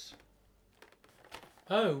stickers.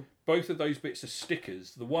 Oh. Both of those bits are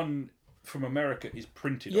stickers. The one from America is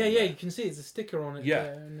printed. Yeah, on yeah. there. You can see it's a sticker on it. Yeah.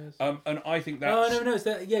 There, and And I think that's. oh no, it's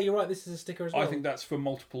that. Yeah, you're right. This is a sticker as well. I think that's for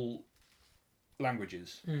multiple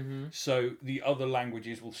languages. Mm-hmm. So the other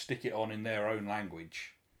languages will stick it on in their own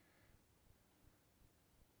language.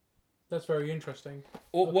 That's very interesting.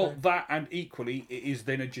 Or Okay. well, that and equally, it is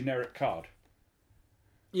then a generic card.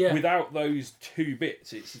 Yeah. Without those two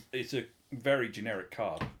bits, it's a very generic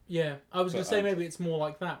card. Yeah. I was going But, to say maybe it's more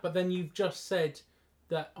like that, but then you've just said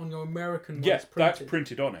that on your American one Yes, it's printed. that's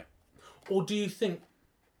printed on it. Or do you think?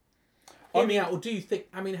 I Hear me mean- out. Or do you think?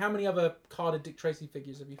 I mean, how many other carded Dick Tracy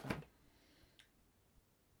figures have you found?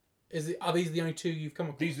 Are these the only two you've come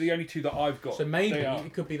across? These are the only two that I've got. So maybe They are.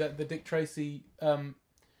 it could be that the Dick Tracy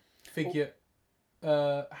figure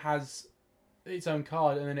has its own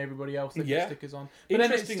card, and then everybody else that Yeah. puts stickers on. But then it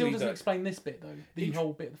still Interestingly, doesn't though- explain this bit though. The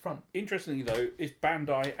whole bit at the front. Interestingly, though, it's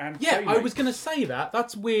Bandai and Yeah, I Playmate. was going to say that.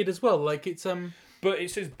 That's weird as well. Like it's But it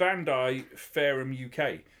says Bandai Fairham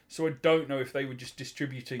UK, so I don't know if they were just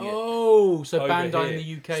distributing it. Oh, so over Bandai here. in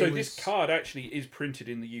the UK. So was... this card actually is printed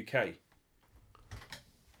in the UK.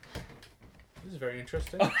 This is very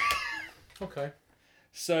interesting. Okay.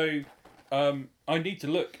 So I need to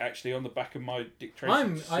look actually on the back of my Dick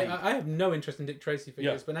Tracy. to see. I have no interest in Dick Tracy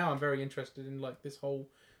figures, Yeah. but now I'm very interested in like this whole.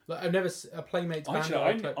 Like I've never a Playmates Actually,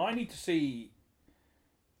 Bandai. type- I need to see.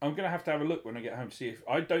 I'm going to have a look when I get home to see if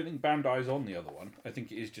I don't think Bandai is on the other one. I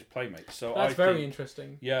think it is just Playmates. So That's I very think,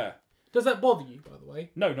 interesting. Yeah. Does that bother you, by the way?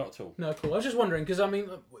 No, not at all. No, cool. I was just wondering because I mean,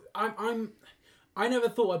 I never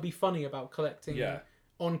thought I'd be funny about collecting Yeah.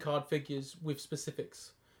 on-card figures with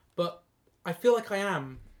specifics, but I feel like I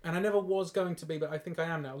am, and I never was going to be, but I think I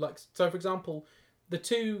am now. Like, so for example, the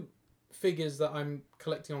two figures that I'm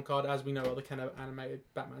collecting on card, as we know, are the kind of animated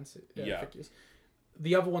Batman figures.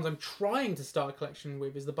 The other ones I'm trying to start a collection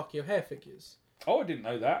with is the Bucky O'Hare figures. Oh, I didn't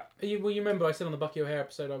know that. You remember I said on the Bucky O'Hare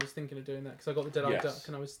episode I was thinking of doing that because I got the Dead-Eyed Yes. Duck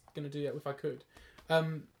and I was going to do that if I could.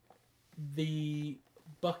 The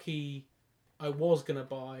Bucky I was going to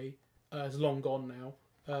buy is long gone now,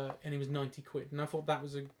 and it was £90, and I thought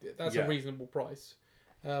that's Yeah. a reasonable price.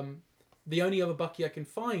 The only other Bucky I can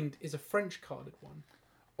find is a French carded one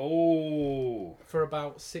Oh, for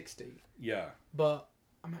about 60, yeah. but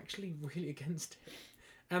I'm actually really against it.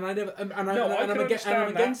 And I never, and I'm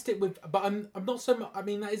understand against it with, but I'm not so much. I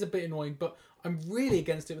mean, that is a bit annoying, but I'm really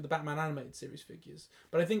against it with the Batman animated series figures.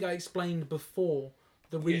 But I think I explained before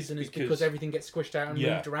the reason is because everything gets squished out and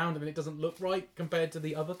moved around, and it doesn't look right compared to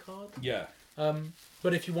the other card. Yeah.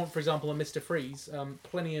 But if you want, for example, a Mr. Freeze,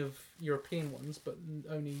 plenty of European ones, but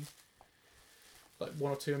only like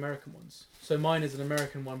one or two American ones. So mine is an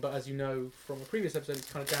American one, but as you know from a previous episode, it's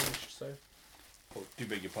kind of damaged. So. Oh, do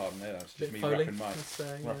beg your pardon there. That's Bit just me Foley. wrapping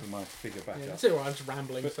Yeah. my figure back Yeah, up. that's it. Right, I'm just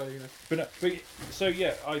rambling, But- so you know. But so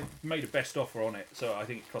yeah, I made a best offer on it. So I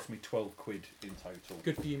think it cost me £12 in total.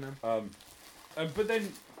 Good for you, man. But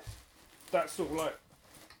then that's sort of like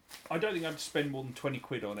I don't think I'd spend more than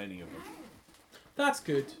 £20 on any of them. That's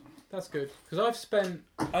good. That's good because I've spent.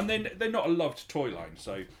 And then they're not a loved toy line,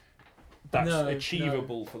 so that's No,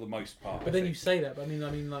 achievable for the most part. But then you say that, but I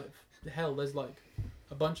mean, like hell, there's like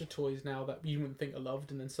a bunch of toys now that you wouldn't think are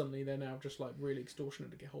loved, and then suddenly they're now just like really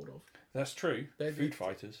extortionate to get hold of. That's true. They're- Food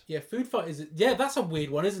fighters. Yeah, Food Fighters. Yeah, that's a weird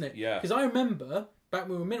one, isn't it? Yeah. Because I remember back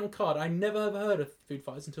when we were Mint on Card, I never ever heard of Food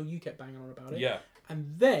Fighters until you kept banging on about it. Yeah.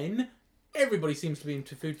 And then everybody seems to be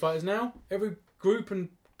into Food Fighters now. Every group and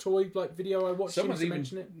toy like video I watched Someone's seems to even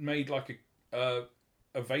mention it. made like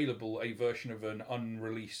available a version of an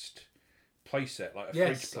unreleased playset, like a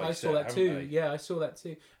Yes, fridge playset. I saw that too. They? Yeah, I saw that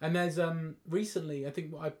too. And there's recently, I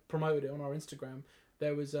think I promoted it on our Instagram.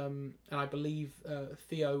 There was and I believe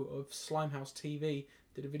Theo of Slimehouse TV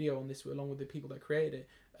did a video on this along with the people that created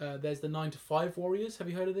it. There's the 9 to 5 Warriors. Have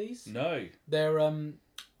you heard of these? No.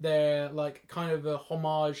 They're like kind of a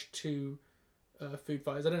homage to Food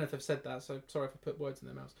Fighters. I don't know if they've said that, so sorry if I put words in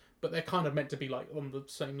their mouths. But they're kind of meant to be like on the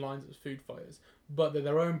same lines as Food Fighters, but they're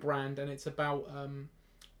their own brand, and it's about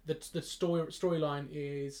the storyline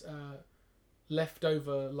is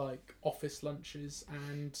leftover like office lunches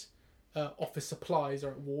and office supplies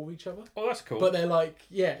are at war with each other. Oh, that's cool. But they're like,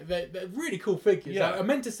 they're really cool figures. Yeah. I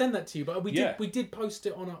meant to send that to you, but we Yeah. did post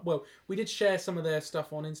it on we did share some of their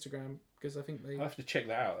stuff on Instagram because I think they I'll have to check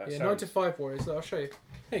that out. That 9 sounds... to 5 Warriors. I'll show you.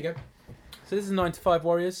 There you go. So this is 9 to 5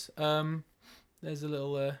 Warriors. There's a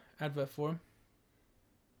little advert for them.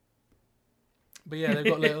 But yeah, they've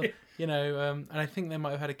got little, and I think they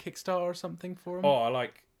might have had a Kickstarter or something for them. Oh, I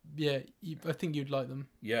like. Yeah, I think you'd like them.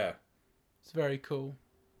 Yeah. It's very cool.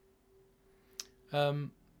 The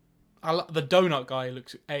donut guy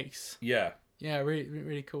looks ace. Yeah. Yeah, really,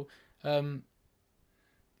 really cool. Yeah,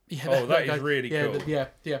 that is really cool. Yeah.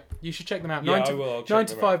 You should check them out. Yeah, I will. I'll check 9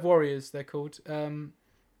 to them 5 Warriors, they're called.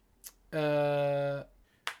 I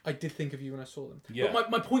did think of you when I saw them. Yeah.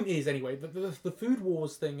 But my point is, anyway, the Food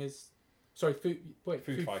Wars thing is... Sorry, Food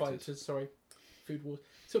Fighters. Sorry. Food Wars.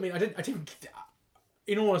 So, I mean, I didn't...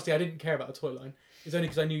 In all honesty, I didn't care about the toy line. It's only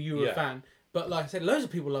because I knew you were a fan. But like I said, loads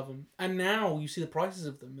of people love them. And now you see the prices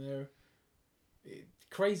of them. They're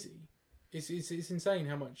crazy. It's insane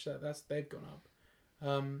how much they've gone up.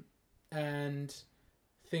 And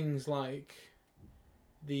things like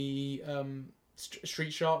the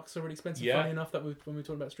Street Sharks are really expensive. Yeah. Funny enough, that when we were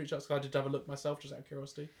talking about Street Sharks, I did have a look myself just out of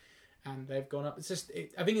curiosity, and they've gone up. It's just,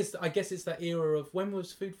 I guess it's that era of when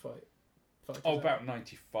was Food Fight? About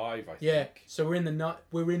 95, I think. Yeah. So we're in that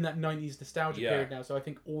 90s nostalgia period now. So I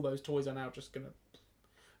think all those toys are now just gonna.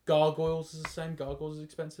 Gargoyles is the same. Gargoyles is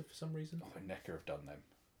expensive for some reason. Oh, NECA have done them.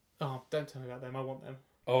 Oh, don't tell me about them. I want them.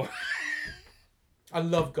 Oh. I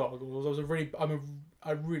love Gargoyles. I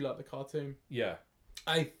really like the cartoon. Yeah.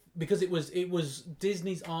 Because it was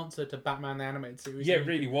Disney's answer to Batman the Animated Series. Yeah, it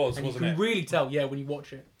really was, and wasn't it? You can really tell, when you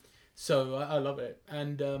watch it. So I love it.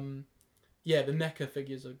 And the NECA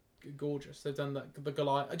figures are gorgeous. They've done that. The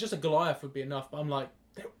Goliath, just a Goliath would be enough. But I'm like,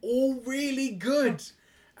 they're all really good.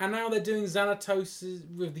 And now they're doing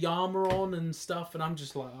Xanatos with the armor on and stuff. And I'm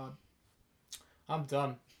just like, I'm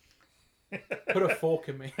done. Put a fork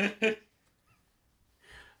in me.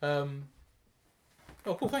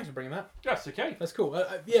 Oh, cool! Thanks for bringing that. That's okay. That's cool.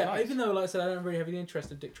 Nice. Even though, like I said, I don't really have any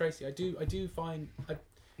interest in Dick Tracy, I do find I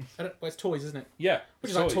don't. Well, it's toys, isn't it? Yeah. Which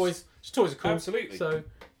is like toys. Just toys are cool. Absolutely. So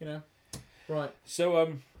right.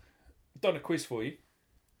 So done a quiz for you.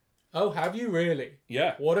 Oh, have you really?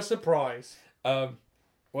 Yeah. What a surprise. Well,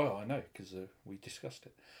 I know because we discussed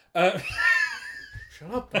it.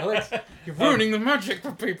 Shut up, Alex. You're ruining the magic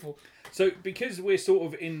for people. So, because we're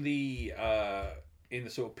sort of in the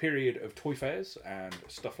sort of period of toy fairs and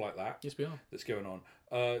stuff like that, Yes, we are. that's going on.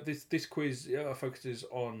 This quiz focuses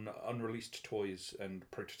on unreleased toys and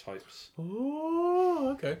prototypes.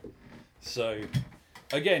 Oh, okay. So,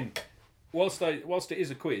 again, whilst it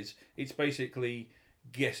is a quiz, it's basically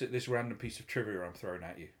guess at this random piece of trivia I'm throwing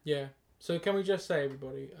at you. Yeah. So can we just say,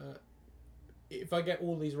 everybody, if I get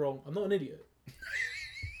all these wrong, I'm not an idiot.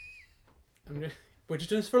 We're just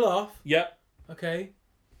doing this for a laugh. Yep. Okay.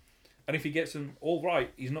 And if he gets them all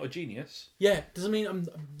right, he's not a genius. Yeah. Doesn't mean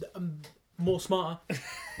I'm more smarter.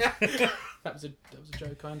 That was a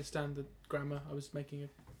joke. I understand the grammar. I was making a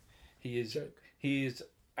joke. He is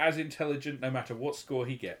as intelligent no matter what score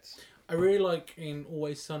he gets. I really like in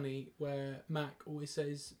Always Sunny where Mac always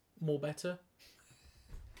says more better.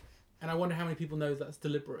 And I wonder how many people know that's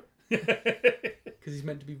deliberate. Because he's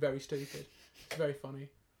meant to be very stupid. It's very funny.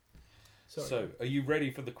 Sorry. So, are you ready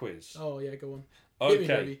for the quiz? Oh, yeah, go on. Okay. Hit me,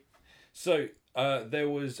 baby. So, there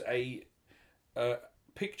was a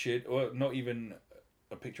picture, or not even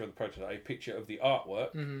a picture of the prototype, a picture of the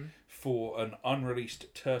artwork for an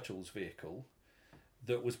unreleased Turtles vehicle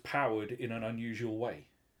that was powered in an unusual way.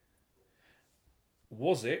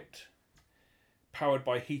 Was it powered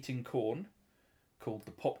by heating corn, called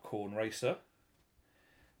the Popcorn Racer,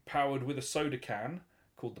 powered with a soda can,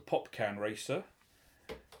 called the Pop Can Racer,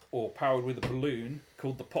 or powered with a balloon,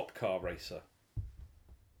 called the Pop Car Racer?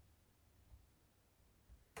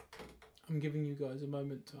 I'm giving you guys a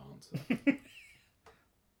moment to answer.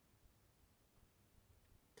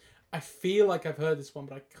 I feel like I've heard this one,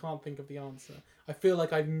 but I can't think of the answer. I feel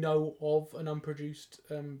like I know of an unproduced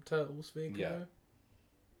Turtles vehicle. Yeah. Though.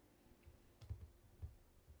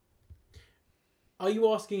 Are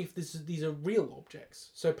you asking if these are real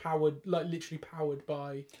objects? So powered, like literally powered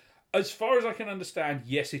by... As far as I can understand,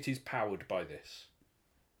 yes, it is powered by this.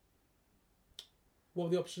 What are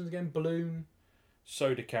the options again? Balloon?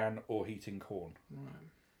 Soda can or heating corn.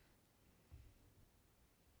 Right.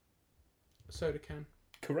 Soda can.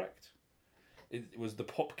 Correct. It was the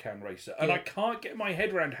Pop Can Racer. And Yeah. I can't get my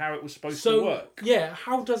head around how it was supposed to work. Yeah,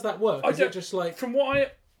 how does that work? Is it just like... From what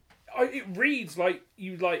it reads like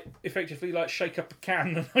you effectively shake up a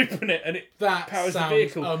can and open it and it That powers the sounds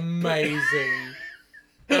vehicle. amazing.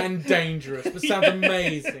 And dangerous, but sounds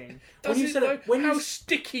amazing. How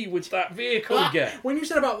sticky would that vehicle get? When you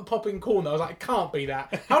said about the popping corn, I was like, it can't be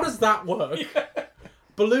that. How does that work? Yeah.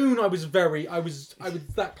 Balloon, I was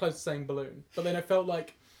that close to saying balloon, but then I felt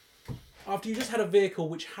like after you just had a vehicle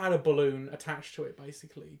which had a balloon attached to it,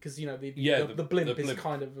 basically, because the blimp is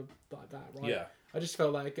kind of like that, right? Yeah. I just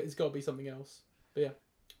felt like it's got to be something else. But yeah.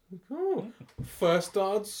 Oh, first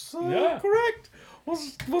answer correct.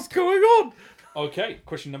 What's going on? Okay,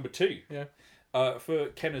 question number 2. Yeah. For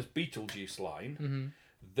Kenner's Beetlejuice line,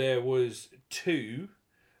 there was 2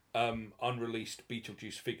 unreleased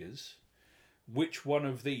Beetlejuice figures. Which one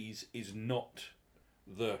of these is not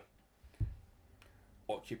the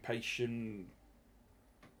occupation,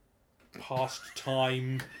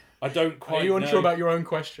 pastime? I don't quite know. Are you unsure about your own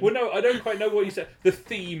question? Well, no, I don't quite know what you said. The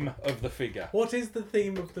theme of the figure. What is the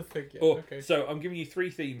theme of the figure? Okay. So I'm giving you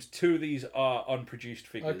 3 themes. 2 of these are unproduced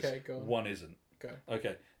figures. Okay, go on. 1 isn't. Go.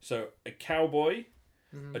 Okay. So a cowboy,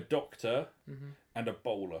 a doctor, and a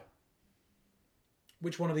bowler.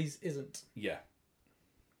 Which one of these isn't? Yeah.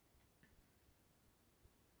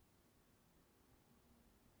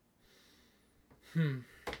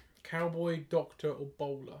 Cowboy, doctor, or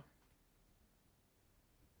bowler?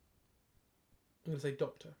 I'm going to say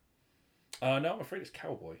doctor. No, I'm afraid it's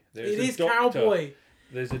cowboy. It is cowboy.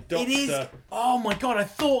 There's a doctor. It is. Oh my god! I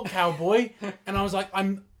thought cowboy, and I was like,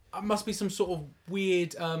 I must be some sort of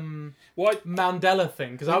weird Mandela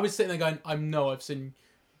thing, because I was sitting there going, I've seen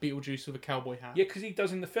Beetlejuice with a cowboy hat. Yeah, because he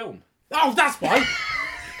does in the film. Oh, that's why.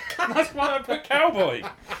 That's why I put cowboy.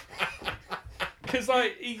 Because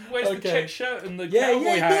he wears the check shirt and the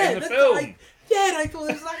cowboy hat in the film. I thought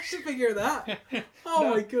there was an action figure of that. Oh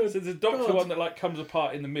my god! So there's a doctor one that comes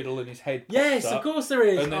apart in the middle and his head pops Yes, up. of course there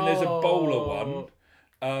is. And then there's a bowler one.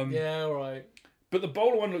 Yeah, all right. But the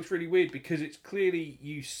bowler one looks really weird because it's clearly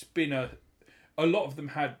you spin a lot of them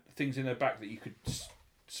had things in their back that you could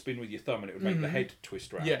spin with your thumb and it would make the head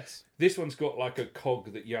twist around. Yes. This one's got like a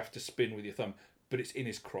cog that you have to spin with your thumb, but it's in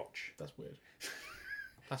his crotch. That's weird.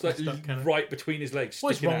 That's It's like right between his legs.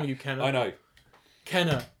 What's wrong with you, Kenner? I know.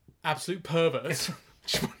 Kenner, absolute pervert.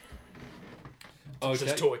 Okay.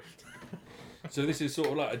 This toy. So this is sort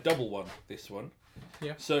of like a double one, this one.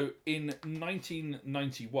 Yeah. So in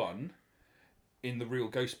 1991, in the Real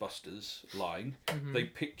Ghostbusters line, they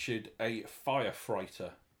pictured a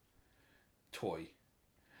firefighter toy,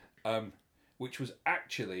 which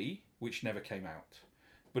never came out,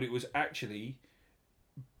 but it was actually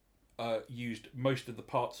used most of the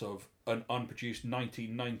parts of an unproduced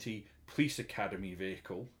 1990 Police Academy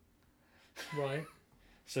vehicle. Right.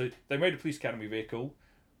 So they made a Police Academy vehicle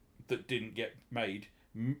that didn't get made,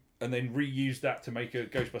 and then reused that to make a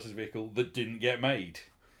Ghostbusters vehicle that didn't get made.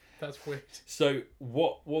 That's weird. So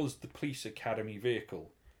what was the Police Academy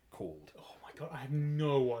vehicle called? Oh my god, I have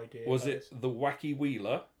no idea. Was it the Wacky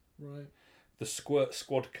Wheeler, right, the Squirt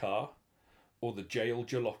Squad Car, or the Jail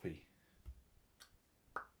Jalopy?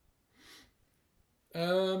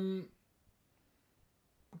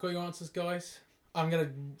 Got your answers, guys? I'm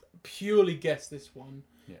gonna purely guess this one.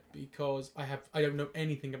 Yeah. Because I don't know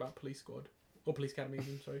anything about Police Squad or Police Academy.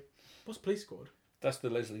 Sorry, what's Police Squad? That's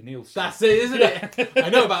the Leslie Nielsen. That's it, isn't it? I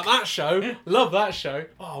know about that show. Love that show.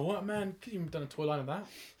 Oh, what man? Could you have done a toy line of that?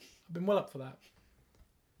 I've been well up for that.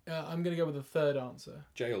 I'm gonna go with the third answer.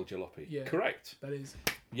 Jail Jalopy. Yeah. Correct. That is.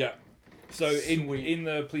 Yeah. So Sweet. in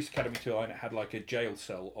the Police Academy toy line, it had like a jail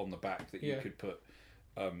cell on the back that you could put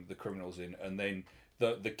the criminals in, and then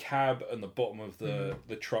the cab and the bottom of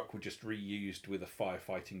the truck were just reused with a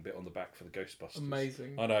firefighting bit on the back for the Ghostbusters.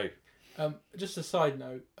 Amazing. I know. Just a side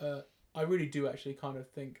note, I really do actually kind of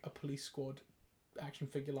think a Police Squad action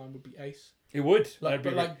figure line would be ace. It would. But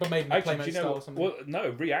made in Playmate style or something. Well, no,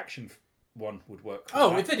 reaction one would work.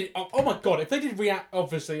 If they did, oh my god, if they did react,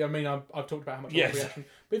 obviously, I mean, I've talked about how much I love reaction,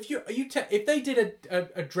 but if they did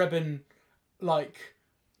a Drebin like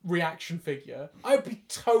reaction figure, I would be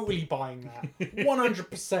totally buying that,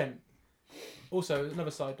 100%. Also,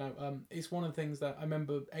 another side note, it's one of the things that I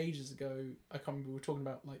remember ages ago. I can't remember, we were talking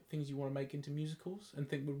about like things you want to make into musicals and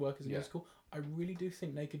think would work as a musical. I really do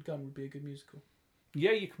think Naked Gun would be a good musical.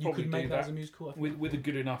 Yeah, you could probably make do that as a musical. I think. with a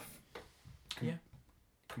good enough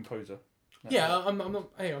composer. I'm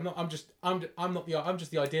not. Hey, I'm just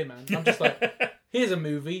the idea man. I'm just like, here's a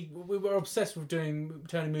movie. We're obsessed with turning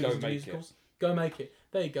movies into musicals. Go make it.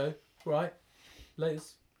 There you go. Right.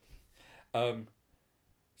 Laters.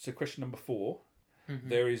 So question number 4. Mm-hmm.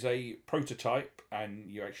 There is a prototype, and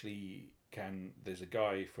you actually can. There's a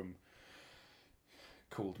guy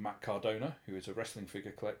called Matt Cardona, who is a wrestling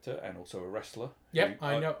figure collector and also a wrestler. Yep,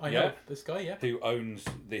 I know this guy. Yeah. Who owns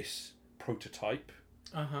this prototype.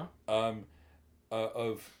 Of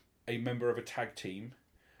a member of a tag team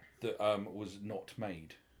that was not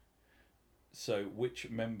made. So which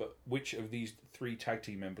of these 3 tag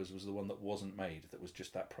team members was the one that wasn't made, that was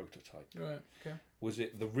just that prototype? Right, okay. Was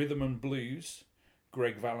it the Rhythm and Blues,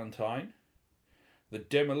 Greg Valentine, the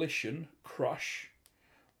Demolition, Crush,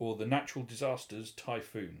 or the Natural Disasters,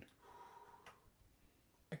 Typhoon?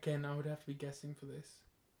 Again, I would have to be guessing for this.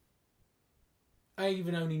 I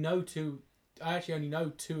only know two. I actually only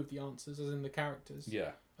know two of the answers, as in the characters.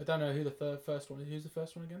 Yeah. I don't know who the first one is. Who's the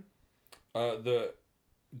first one again? The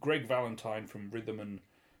Greg Valentine from Rhythm and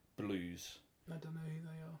Blues. I don't know who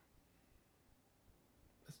they are.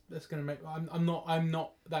 That's gonna make. I'm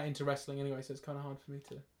not that into wrestling anyway, so it's kind of hard for me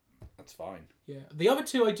to. That's fine. Yeah, the other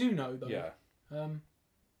two I do know though. Yeah.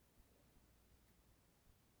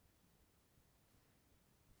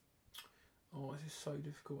 Oh, this is so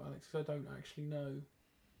difficult, Alex, because I don't actually know.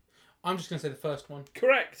 I'm just gonna say the first one.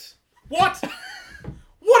 Correct. What?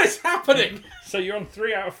 What is happening? So you're on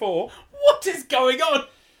 3 out of 4. What is going on?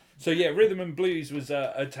 So yeah, Rhythm and Blues was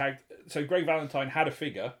a tag. So Greg Valentine had a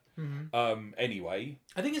figure. Anyway,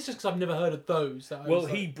 I think it's just because I've never heard of those.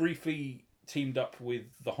 He briefly teamed up with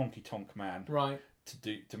the Honky Tonk Man, right,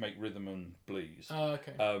 to make Rhythm and Blues. Oh,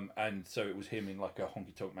 okay. And so it was him in like a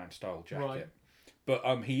Honky Tonk Man style jacket. Right.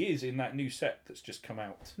 But he is in that new set that's just come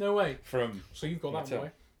out. No way. From So you've got that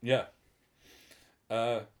boy. Yeah.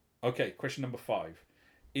 Okay, question number 5.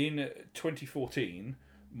 In 2014,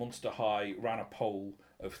 Monster High ran a poll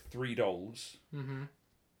of 3 dolls. Mm-hmm.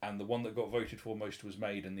 And the one that got voted for most was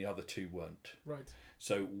made, and the other 2 weren't. Right.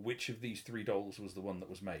 So, which of these 3 dolls was the one that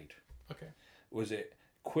was made? Okay. Was it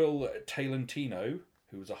Quill Talentino,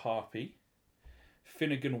 who was a harpy,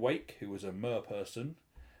 Finnegan Wake, who was a merperson,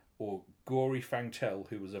 or Gory Fangtel,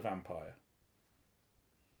 who was a vampire?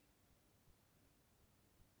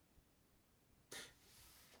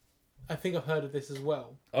 I think I've heard of this as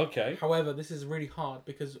well. Okay. However, this is really hard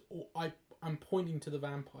because I'm pointing to the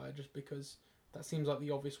vampire just because that seems like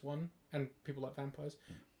the obvious one, and people like vampires.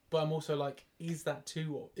 But I'm also like, is that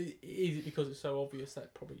too? Is it because it's so obvious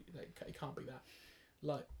that probably it can't be that?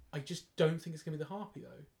 Like, I just don't think it's gonna be the harpy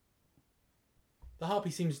though. The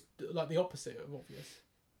harpy seems like the opposite of obvious,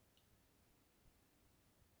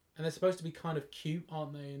 and they're supposed to be kind of cute,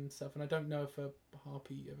 aren't they, and stuff? And I don't know if a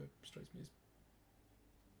harpy ever strikes me as.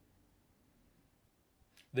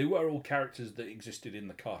 They were all characters that existed in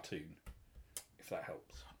the cartoon, if that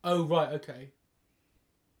helps. Oh, right, okay.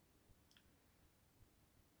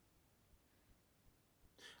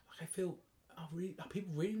 I feel, are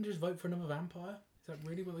people really going to just vote for another vampire? Is that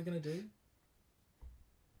really what they're going to do?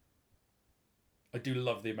 I do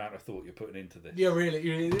love the amount of thought you're putting into this. Yeah, really.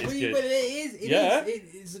 It's good. But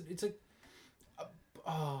it is. It's a...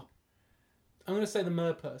 I'm going to say the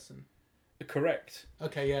mer person. Correct.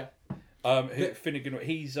 Okay, yeah. Finnegan,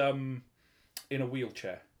 he's in a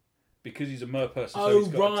wheelchair because he's a mer person. So Oh, he's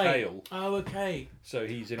got right. a tail. Oh, okay. So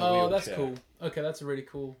he's in a wheelchair. Oh, that's cool. Okay, that's a really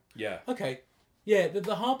cool. Yeah. Okay. Yeah,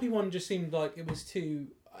 the harpy one just seemed like it was too...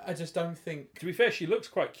 I just don't think... To be fair, she looks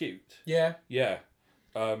quite cute. Yeah. Yeah.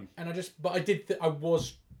 And I just... But I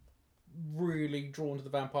was really drawn to the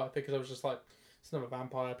vampire because I was just like, it's not a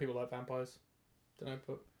vampire. People like vampires. Don't know,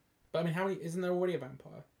 but I mean, how many... Isn't there already a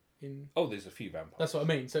vampire in... Oh, there's a few vampires. That's what I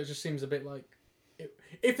mean. So it just seems a bit like...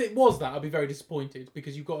 If it was that, I'd be very disappointed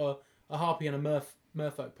because you've got a harpy and a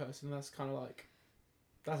merfolk person, and that's kind of like...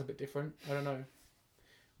 That's a bit different. I don't know.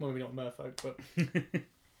 Well, maybe not merfolk, but...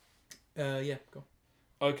 yeah, go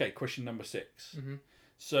on. Okay, question number 6. Mm-hmm.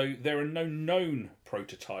 So there are no known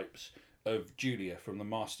prototypes of Julia from the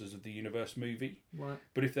Masters of the Universe movie. Right.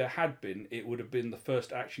 But if there had been, it would have been the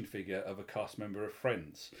first action figure of a cast member of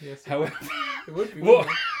Friends. Yes. However... It would be, What?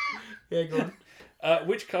 wouldn't it? Yeah, go on.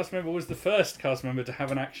 Which cast member was the first cast member to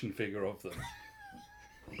have an action figure of them?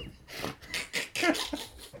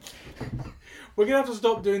 We're going to have to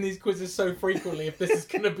stop doing these quizzes so frequently if this is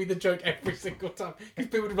going to be the joke every single time. Because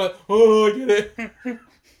people would be like, oh, I get it.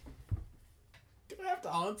 Do I have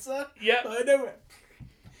to answer? Yeah. I know it.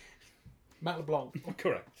 Matt LeBlanc.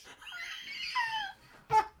 Correct.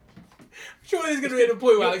 Surely there's going to be a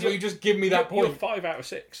point, Alex, where you just give me that You're point. 5 out of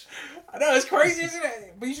 6. I know, it's crazy, isn't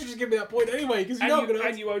it? But you should just give me that point anyway, because you know I'm going to...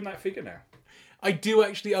 And you own that figure now. I do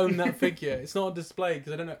actually own that figure. It's not on display,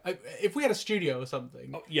 because I don't know... if we had a studio or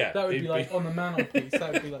something, Yeah. that would be like on the mantelpiece.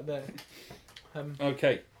 That would be like there.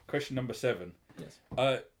 Okay, question number 7.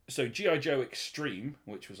 Yes. So G.I. Joe Extreme,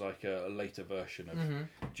 which was like a later version of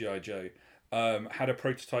G.I. Joe, had a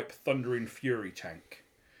prototype Thunder and Fury tank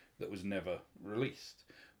that was never released.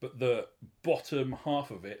 But the bottom half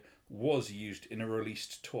of it was used in a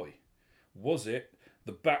released toy. Was it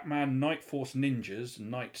the Batman Night Force Ninjas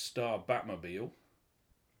Night Star Batmobile,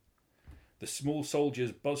 the Small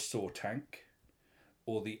Soldiers Buzzsaw tank,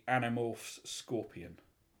 or the Animorphs Scorpion?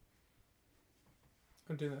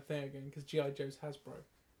 I'm doing that thing again, because G.I. Joe's Hasbro.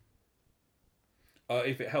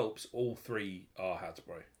 If it helps, all 3 are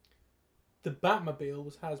Hasbro. The Batmobile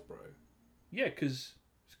was Hasbro. Yeah, because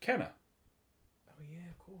it's Kenner. Oh yeah,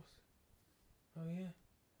 of course. Oh yeah.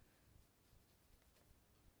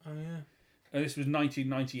 Oh yeah. And this was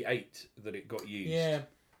 1998 that it got used. Yeah.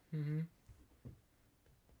 Mm-hmm.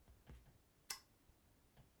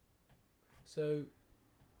 So,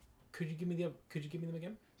 could you give me them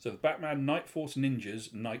again? So the Batman Night Force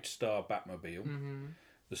Ninjas Night Star Batmobile, Mm-hmm.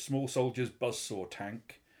 the Small Soldiers Buzzsaw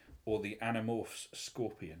Tank, or the Animorphs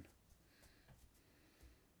Scorpion.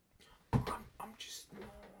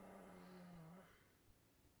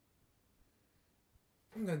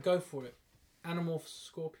 I'm gonna go for it. Animorphs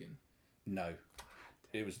Scorpion. No.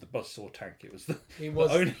 It was the Buzzsaw Tank. It was the It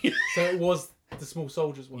was only... so it was the Small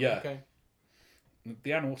Soldiers one. Yeah. Okay.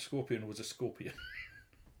 The Animorph Scorpion was a scorpion.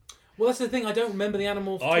 Well, that's the thing. I don't remember the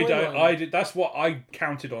Animorphs. I toy don't. line. I did. That's what I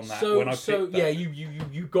counted on that when I picked that. Yeah,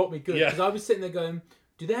 you got me good Yeah. because I was sitting there going,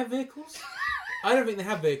 do they have vehicles? I don't think they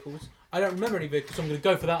have vehicles. I don't remember any vehicles, so I'm going to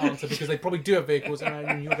go for that answer because they probably do have vehicles,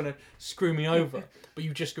 and you're going to screw me over. But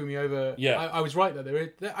you just screw me over. Yeah. I was right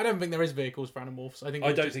though. I don't think there is vehicles for Animorphs. I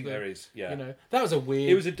don't think there is. Yeah. You know, that was a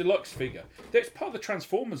weird. It was a deluxe figure. It's part of the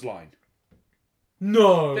Transformers line.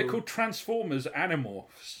 No. They're called Transformers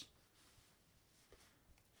Animorphs.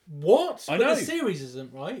 What? I But know. the series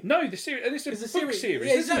isn't, right? No, the series. It's a It's book series,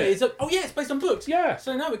 yeah, isn't exactly. it? Oh yeah, it's based on books. Yeah.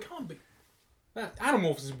 So no, it can't be.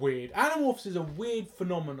 Animorphs is weird. Animorphs is a weird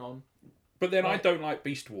phenomenon. But then I Right. don't like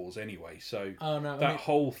Beast Wars anyway, so Oh no, that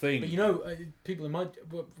whole thing. But you know, people in my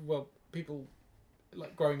people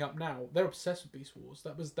like growing up now, they're obsessed with Beast Wars.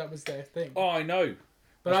 That was their thing. Oh, I know.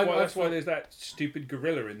 But That's why there's that stupid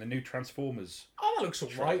gorilla in the new Transformers. Oh, that looks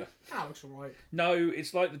alright. trailer. That looks alright. No,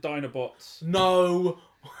 it's like the Dinobots. No.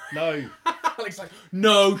 No. Alex like,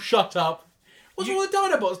 no, shut up. What's wrong with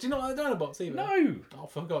Dinobots? Do you not like the Dinobots either? No. Oh, I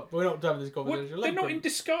forgot. We're not having this What? conversation. They're not in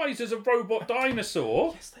disguise as a robot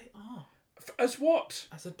dinosaur. Yes, they are. As what?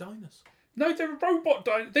 As a dinosaur. No, they're a robot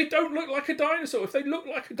dinosaur. They don't look like a dinosaur. If they look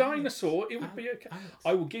like a dinosaur, it would be okay. Alex.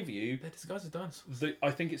 I will give you. They're disguised as dinosaurs.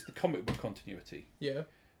 I think it's the comic book continuity. Yeah.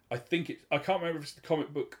 I think it's. I can't remember if it's the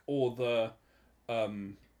comic book or the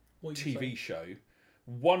What you TV show.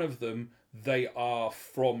 One of them, they are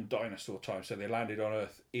from dinosaur time, so they landed on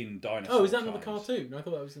Earth in dinosaur. Oh, is that not the times. cartoon? No, I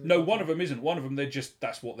thought that was. In the No, cartoon. one of them isn't. One of them,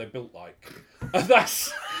 that's what they're built like.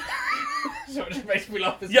 That's. So it just makes me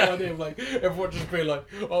laugh. This Yeah. idea of like everyone just being like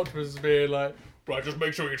Optimus being like, right, just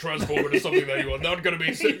make sure you transform into something that you are not going to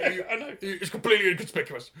be. I know. It's completely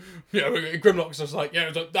inconspicuous. Yeah, Grimlock's just like,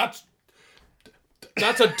 yeah,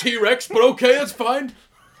 that's a T-Rex, but okay, that's fine.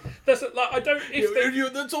 That's like I don't.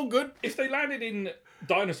 That's all good. If they landed in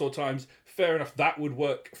dinosaur times, fair enough. That would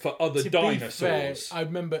work for other To dinosaurs. be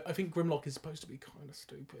fair, I think Grimlock is supposed to be kind of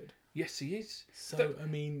stupid. Yes, he is. So I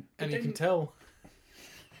mean, and you then- can tell.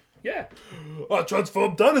 Yeah. I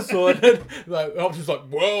transformed dinosaur. And then, like Optimus like,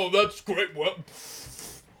 well, that's great. Well,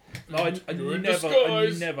 I You're in never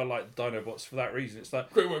disguise. liked Dinobots for that reason. It's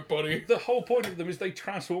like great work, buddy. the whole point of them is they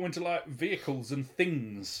transform into like vehicles and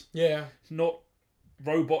things, Yeah, not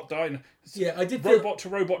robot dino. yeah. I did. Feel, Robot to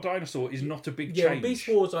robot dinosaur is not a big yeah, change. Beast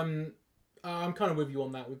Wars. I'm kind of with you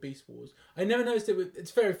on that with Beast Wars. I never noticed it with.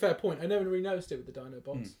 It's a very fair point. I never really noticed it with the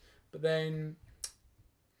Dinobots, but then.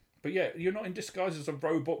 But yeah, you're not in disguise as a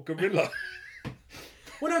robot gorilla.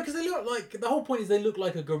 Well, no, because they look like the whole point is they look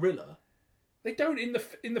like a gorilla. They don't in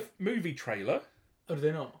the movie trailer. Oh, do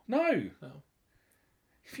they not? No. Oh.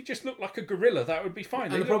 If you just look like a gorilla, that would be fine.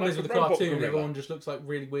 And They the look problem like is with a the robot cartoon, gorilla. everyone just looks like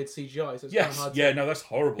really weird CGI. So it's kind of Yes, hard yeah, to... no, that's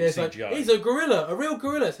horrible Yeah, it's CGI. like, he's a gorilla, a real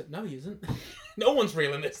gorilla. I said, no, he isn't. No one's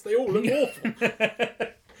real in this. They all look awful.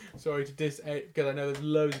 Sorry to diss, because I know there's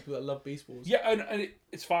loads of people that love Beast Wars. Yeah, and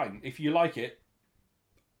it's fine. If you like it,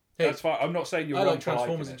 Hey, that's fine. I'm not saying you're I wrong like for liking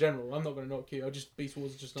Transformers in it. general. I'm not going to knock you. Beast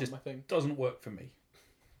Wars is just not Just- my thing. Doesn't work for me.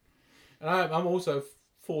 And I'm also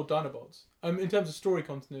for Dinobots. In terms of story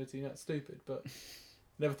continuity, that's stupid, but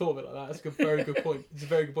never thought of it like that. That's a very good point. It's a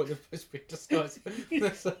very good point. They're supposed to be disguised.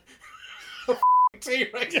 There's a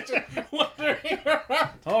T-Rex just wandering around.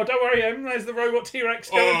 Oh, don't worry, Em. There's the robot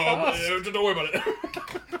T-Rex going past. Don't worry about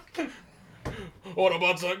it.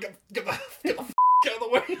 Autobots, get the f*** out of the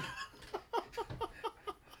way.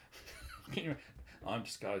 I'm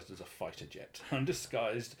disguised as a fighter jet. I'm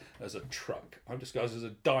disguised as a truck. I'm disguised as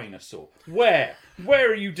a dinosaur. Where?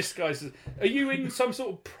 Where are you disguised as? Are you in some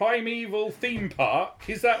sort of primeval theme park?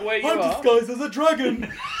 Is that where you I'm are? disguised as a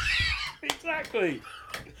dragon. Exactly.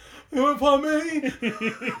 You won't find me.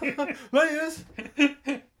 Layers.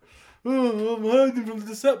 Oh, I'm hiding from the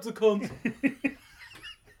Decepticons.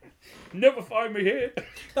 Never find me here.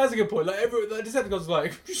 That's a good point. Like the Decepticons, are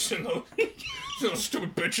like little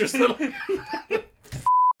stupid bitches. They're like,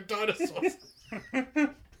 dinosaurs.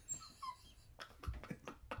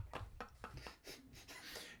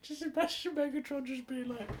 Just imagine Megatron just being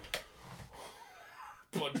like,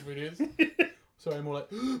 bunch of idiots. Sorry, I'm more like,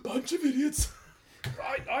 bunch of idiots.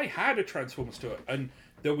 I had a Transformers toy, and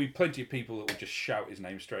there'll be plenty of people that will just shout his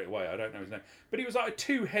name straight away. I don't know his name. But he was like a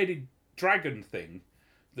two-headed dragon thing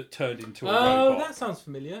that turned into a robot. Oh, that sounds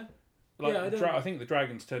familiar. Like Yeah, I think the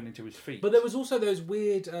dragons turned into his feet. But there was also those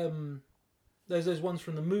weird, there's those ones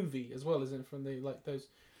from the movie as well, isn't it? From the like those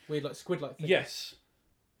weird like squid-like things. Yes.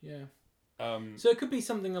 Yeah. Um, So it could be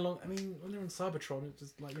something along. I mean, when they're on Cybertron, it's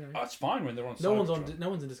just like, you know. that's fine when they're on. No Cybertron.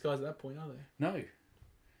 one's in disguise at that point, are they? No.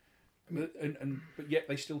 But yet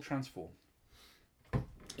they still transform.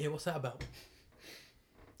 Yeah, what's that about?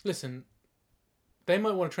 Listen, they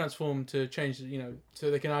might want to transform to change, you know, so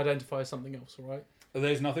they can identify as something else. All right.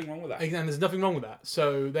 There's nothing wrong with that. And there's nothing wrong with that.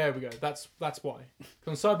 So there we go. That's why.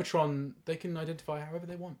 On Cybertron, they can identify however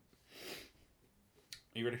they want.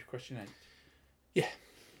 Are you ready for question 8? Yeah.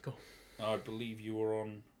 Go on. I believe you were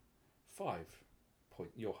on 5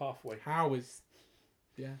 point. You're halfway. How is?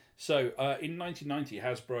 Yeah. So in 1990,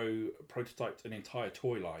 Hasbro prototyped an entire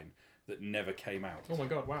toy line that never came out. Oh my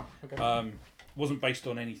god! Wow. Okay. Wasn't based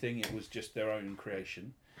on anything. It was just their own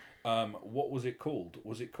creation. What was it called?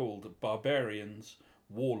 Was it called Barbarians,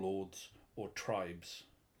 Warlords, or Tribes?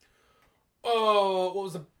 Oh, what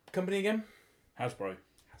was the company again? Hasbro.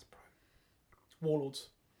 Warlords.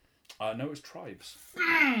 No, it was Tribes.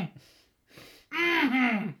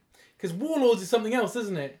 Because Warlords is something else,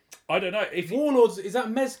 isn't it? I don't know if Warlords is that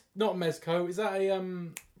not Mezco? Is that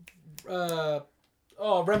a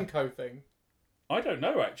Remco thing? I don't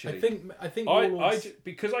know actually. I think Warlords.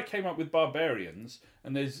 Because I came up with Barbarians,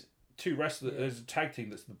 and there's two wrestlers. There's a tag team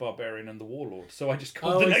that's the Barbarian and the Warlord. So I just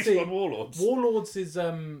called the next one Warlords. Warlords is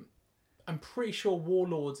I'm pretty sure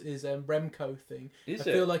Warlords is a Remco thing. I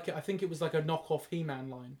feel like I think it was like a knockoff He-Man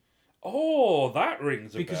line. Oh, that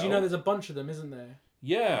rings a bell. Because you know there's a bunch of them, isn't there?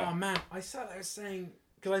 Yeah. Oh man, I sat there saying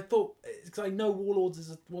because I thought because I know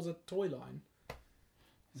Warlords was a toy line.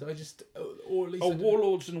 So I just, or at least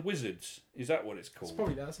Warlords and Wizards. Is that what it's called? It's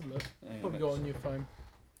probably that. Let's have a look. Probably got on your phone.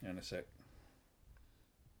 In a sec.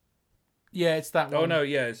 Yeah, it's that one. Oh no,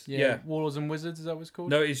 yeah. Warlords and Wizards, is that what it's called?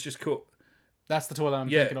 No, it's just called. That's the toy line I'm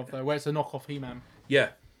thinking of though, where it's a knockoff He-Man. Yeah.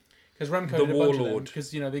 Because Remco The did a bunch of them. Warlord.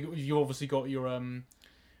 Because you know you obviously got your I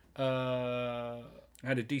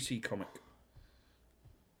had a DC comic.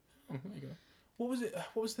 Oh, there you go. What was it?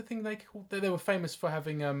 What was the thing they called? They were famous for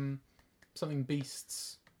having something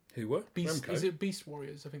beasts. Who were? Beast, Remco? is it Beast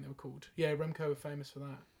Warriors? I think they were called. Yeah, Remco were famous for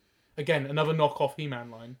that. Again, another knockoff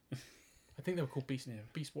He-Man line. I think they were called Beast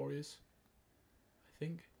Warriors. I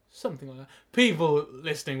think something like that. People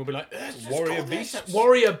listening will be like, Warrior Beasts.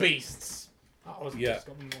 Warrior Beasts. Yeah.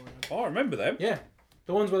 Oh, I remember them. Yeah,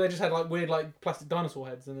 the ones where they just had like weird like plastic dinosaur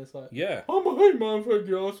heads, and it's like, Yeah. I'm a He-Man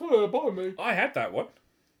figure. I swear, buy me. I had that one.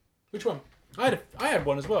 Which one? I had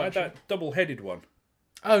one as well. I had that double-headed one.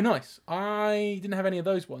 Oh, nice. I didn't have any of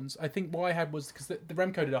those ones. I think what I had was because the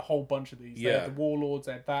Remco did a whole bunch of these. They had the Warlords,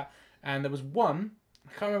 they had that, and there was one.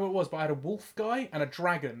 I can't remember what it was, but I had a wolf guy and a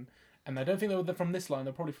dragon. And I don't think they were from this line.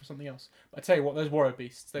 They're probably from something else. But I tell you what, those Warrior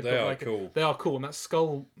Beasts. They are cool. They are cool, and that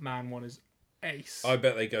Skull Man one is ace. I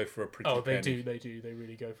bet they go for a pretty penny. Oh, they do. They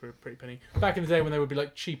really go for a pretty penny. Back in the day when they would be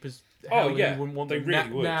like cheap as hell, and you wouldn't want they them.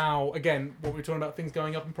 really would. Now, again, what we're talking about, things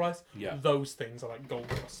going up in price. Yeah. Those things are like gold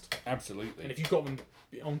dust. Absolutely. And if you've got them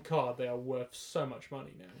on card, they are worth so much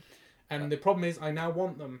money now. And the problem is, I now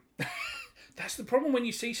want them. That's the problem when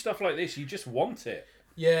you see stuff like this. You just want it.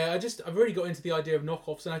 Yeah, I've really got into the idea of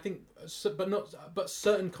knockoffs, and I think, but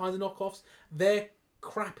certain kinds of knockoffs, they're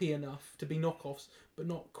crappy enough to be knockoffs, but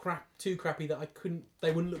not too crappy that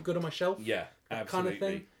they wouldn't look good on my shelf. Yeah, absolutely. Kind of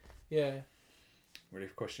thing. Yeah. Ready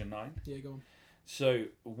for question 9? Yeah, go on. So,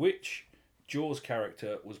 which Jaws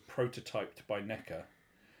character was prototyped by NECA,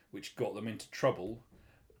 which got them into trouble,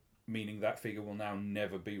 meaning that figure will now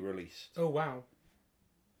never be released? Oh, wow.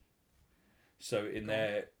 So, in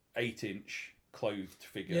their 8-inch clothed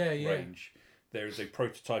figure range, there is a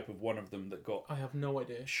prototype of one of them that got I have no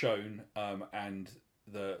idea shown, and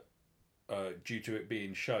due to it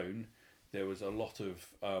being shown, there was a lot of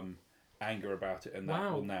anger about it, and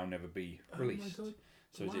that will now never be released. Oh my God.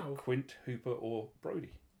 So is it Quint, Hooper, or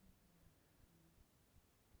Brody?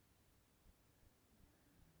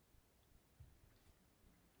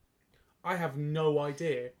 I have no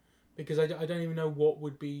idea, because I don't even know what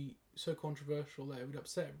would be so controversial that it would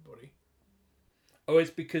upset everybody. Oh,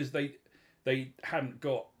 it's because they hadn't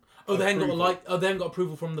got. They hadn't got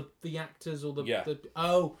approval from the actors or the. Yeah.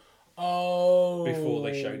 Before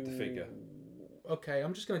they showed the figure. okay,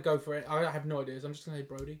 I'm just gonna go for it. I have no ideas. I'm just gonna say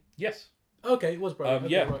Brody. Yes. Okay, it was Brody.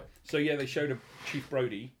 Okay, Yeah. right. So yeah, they showed a Chief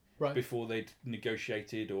Brody Right. before they'd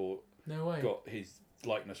negotiated or No way. got his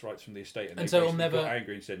likeness rights from the estate, and And they so it'll basically never- got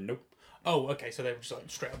angry and said nope. Oh, okay. So they were just like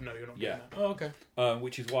straight up, no, you're not Yeah. doing that. Oh, okay.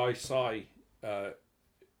 Which is why Cy,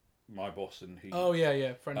 my boss, and he, Oh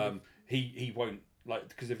yeah, friend. he won't like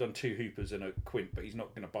because they've done 2 Hoopers and a Quint, but he's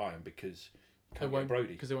not going to buy them because they can't won't get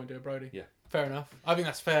Brody. because they won't do a Brody. Yeah. Fair enough. I think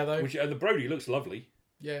that's fair though. Which the Brody looks lovely,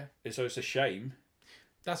 Yeah. so it's a shame.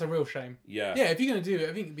 That's a real shame. Yeah. Yeah, if you're gonna do it,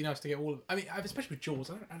 I think it'd be nice to get all of. I mean, especially with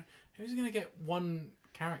Jaws. I don't, who's gonna get one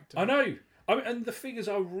character? I know. I mean, and the figures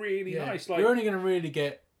are really Yeah. nice. Like, You're only gonna really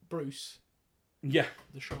get Bruce, yeah,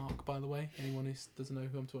 the shark. By the way, anyone who doesn't know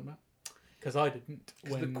who I'm talking about, because I didn't.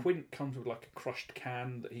 because the Quint comes with like a crushed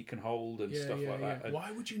can that he can hold and stuff like that. And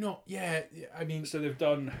Why would you not? Yeah, I mean, so they've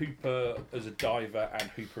done Hooper as a diver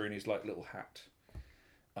and Hooper in his like little hat.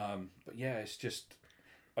 But yeah, it's just,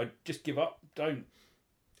 I'd just give up. Don't.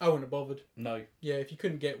 I wouldn't have bothered. No. Yeah, if you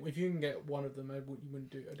can get one of them, you wouldn't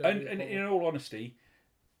do it. And in all honesty,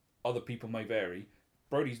 other people may vary.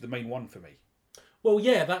 Brody's the main one for me. Well,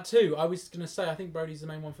 yeah, that too. I was going to say, I think Brody's the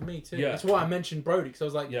main one for me too. Yeah. That's why I mentioned Brody, because I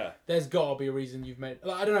was like, Yeah. there's got to be a reason you've made...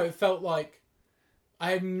 Like, I don't know, it felt like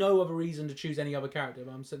I had no other reason to choose any other character,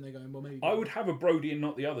 but I'm sitting there going, well, maybe... I would have a Brody and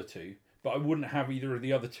not the other two, but I wouldn't have either of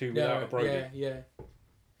the other two without a Brody. Yeah.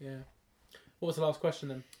 What was the last question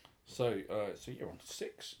then? So you're on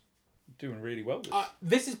 6. Doing really well.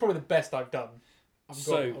 This is probably the best I've done. I've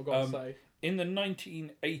got to say. In the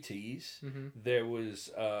 1980s, Mm-hmm. there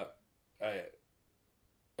was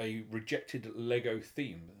a rejected Lego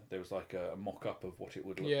theme. There was like a mock-up of what it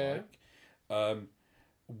would look like.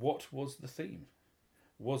 What was the theme?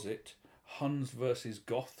 Was it Huns versus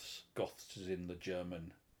Goths? Goths is in the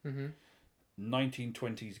German.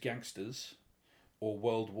 1920s gangsters, or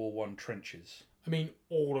World War One trenches? I mean,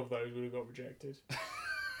 all of those would have got rejected.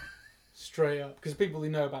 Straight up. Because people who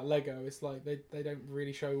know about Lego, it's like they don't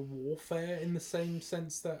really show warfare in the same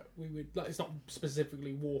sense that we would... Like, it's not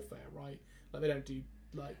specifically warfare, right? Like, they don't do,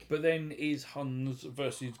 like... But then, is Huns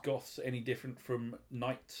versus Goths any different from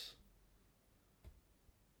Knights?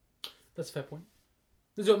 That's a fair point.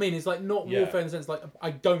 That's what I mean. It's like not warfare in the sense like I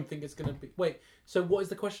don't think it's going to be... Wait, so what is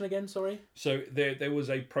the question again? Sorry? So there was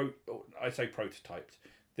a prototyped.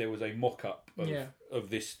 There was a mock-up of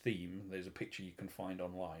this theme. There's a picture you can find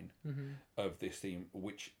online of this theme.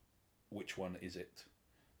 Which one is it?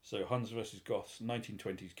 So Huns versus Goths,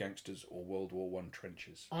 1920s gangsters, or World War One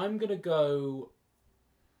trenches? I'm going to go...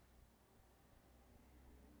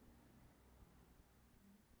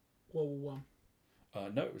 World War One.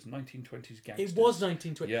 No, it was 1920s gangsters. It was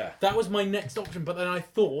 1920. Yeah. That was my next option, but then I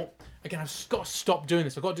thought, again, I've got to stop doing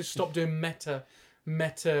this. I've got to stop doing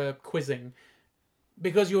meta quizzing.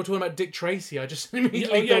 Because you were talking about Dick Tracy, I just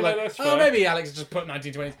immediately thought that's fair. maybe Alex just put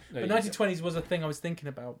 1920s. No, but 1920s was a thing I was thinking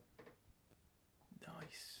about.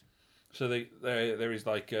 Nice. So there is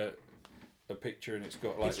like a picture, and it's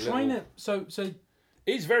got like It's trying to... So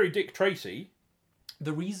It's very Dick Tracy.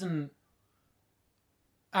 the reason...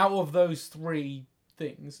 Out of those 3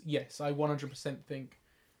 things, yes, I 100% think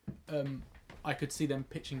I could see them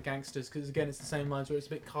pitching gangsters, because again, it's the same lines where it's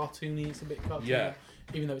a bit cartoony, Yeah.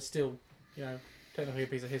 even though it's still, technically a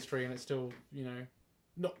piece of history, and it's still,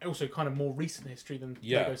 not also kind of more recent history than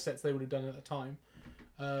Lego sets they would have done at the time.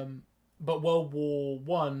 But World War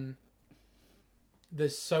One,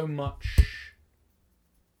 there's so much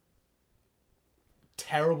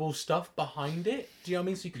terrible stuff behind it. Do you know what I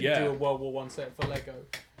mean? So you could do a World War One set for Lego.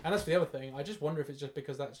 And that's the other thing. I just wonder if it's just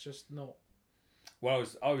because that's just not... Well,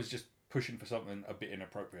 I was just pushing for something a bit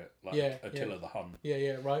inappropriate, like Attila the Hun.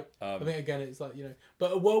 Yeah, right. I think again, it's like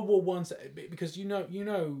but a World War One set, because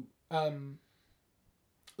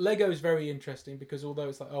Lego is very interesting, because although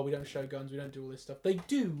it's like, oh, we don't show guns, we don't do all this stuff, they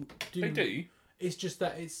do. They do. It's just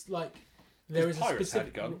that it's like there is a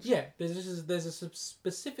specific guns. Yeah, there's a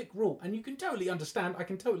specific rule, and you can totally understand. I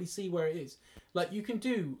can totally see where it is. Like you can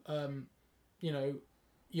do,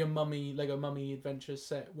 your Lego Mummy Adventures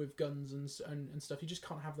set with guns and stuff. You just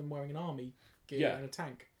can't have them wearing an army gear and a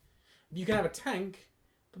tank. You can have a tank,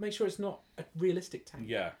 but make sure it's not a realistic tank.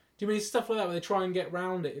 Yeah. Do you mean it's stuff like that where they try and get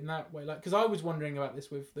around it in that way? Like, because I was wondering about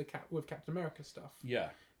this with with Captain America stuff. Yeah.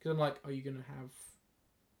 Because I'm like, are you going to have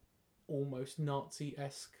almost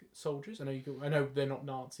Nazi-esque soldiers? I know they're not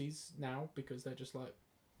Nazis now, because they're just like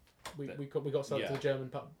we got sold to the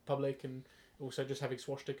German public, and also just having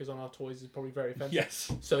swastikas on our toys is probably very offensive.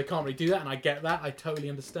 Yes. So they can't really do that, and I get that. I totally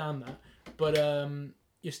understand that. But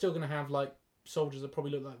you're still going to have like soldiers that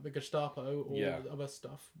probably look like the Gestapo or other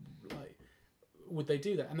stuff, like would they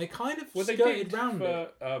do that? And they kind of Well, they skirted did round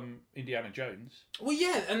it. for Indiana Jones. Well,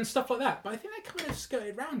 yeah, and stuff like that. But I think they kind of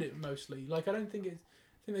skirted around it mostly. Like, I think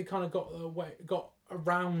they kind of got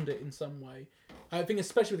around it in some way. I think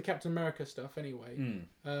especially with the Captain America stuff, anyway.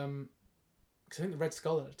 Because I think the Red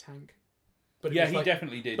Skull had a tank. But Yeah, he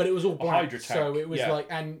definitely did. But it was all A black, Hydra so tank, it was yeah.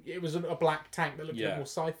 and it was a black tank that looked a bit Yeah. more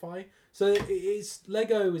sci-fi. So it is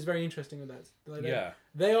Lego is very interesting with that. Like, Yeah.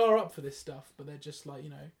 they are up for this stuff, but they're just like,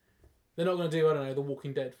 they're not going to do, I don't know, The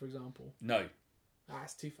Walking Dead, for example. No.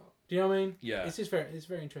 That's too far. Do you know what I mean? Yeah. It's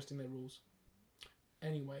very interesting, their rules.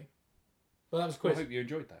 Anyway, well, that was a Well, quiz. I hope you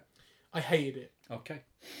enjoyed that. I hated it. Okay.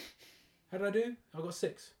 How did I do? I got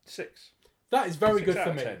 6. 6. That is very 6 good out for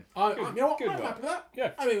of me. 10. You know what? Good I'm work. happy with that.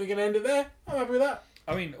 Yeah. I think we can end it there. I'm happy with that.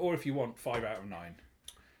 I mean, or if you want 5 out of 9.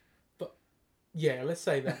 Yeah, let's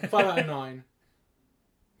say that. 5 out of 9.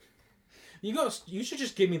 You should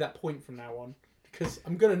just give me that point from now on, because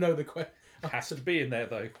I'm gonna know the question. Has to be in there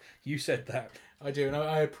though. You said that. I do, and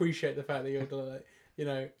I appreciate the fact that you're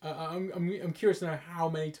like, I'm curious to know how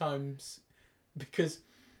many times, because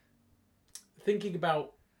thinking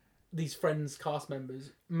about these Friends cast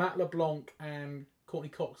members, Matt LeBlanc and Courtney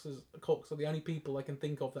Cox are the only people I can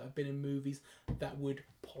think of that have been in movies that would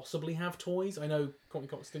possibly have toys. I know Courtney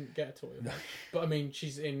Cox didn't get a toy, but I mean,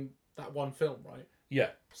 she's in that one film, right?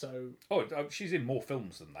 Yeah. So She's in more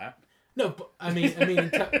films than that. no, but I mean,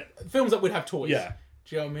 films that would have toys. Yeah.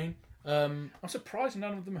 Do you know what I mean? I'm surprised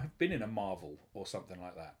none of them have been in a Marvel or something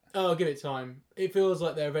like that. Oh, give it time. It feels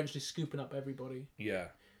like they're eventually scooping up everybody. Yeah.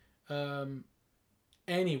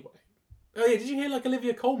 Anyway. Oh yeah, did you hear like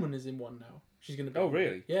Olivia Colman is in one now? She's gonna be. Oh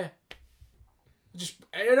really? Yeah.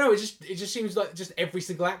 I don't know. It just seems like just every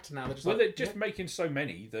single actor now. They're just They're just making so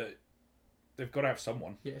many that they've got to have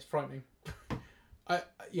someone. Yeah, it's frightening.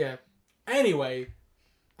 Yeah. Anyway,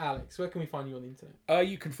 Alex, where can we find you on the internet?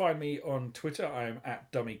 You can find me on Twitter. I am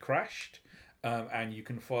at DummyCrashed. And you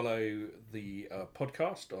can follow the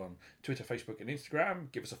podcast on Twitter, Facebook, and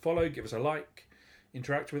Instagram. Give us a follow, give us a like,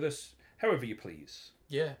 interact with us, however you please.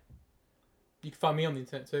 Yeah. You can find me on the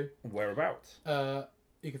internet too. Whereabouts?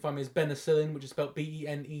 You can find me as Benicillin, which is spelled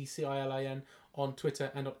Benicillin, on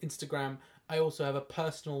Twitter and on Instagram. I also have a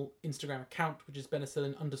personal Instagram account, which is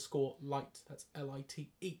Benicillin_light. That's LITE.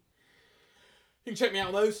 You can check me out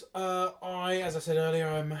on those. As I said earlier,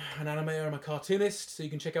 I'm an animator, I'm a cartoonist, so you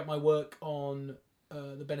can check out my work on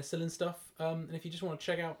the Benicillin stuff. And if you just want to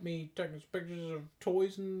check out me taking pictures of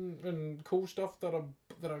toys and cool stuff that I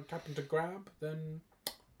happen to grab, then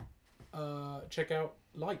check out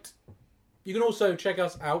Light. You can also check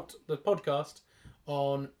us out, the podcast,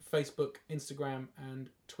 on Facebook, Instagram, and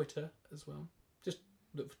Twitter as well. Just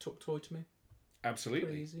look for Talk Toy to Me. Absolutely.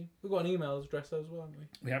 Pretty easy. We've got an email address as well, haven't we?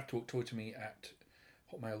 We have Talk Toy to Me at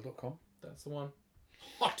hotmail.com. That's the one.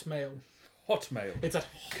 Hotmail. Hotmail. It's a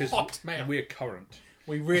Hotmail. We're current.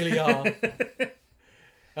 We really are.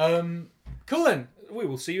 Cool then. We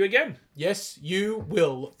will see you again. Yes, you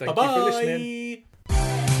will. Thank you Bye-bye. for listening.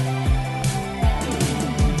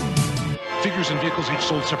 Figures and vehicles each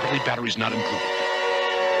sold separately, batteries not included.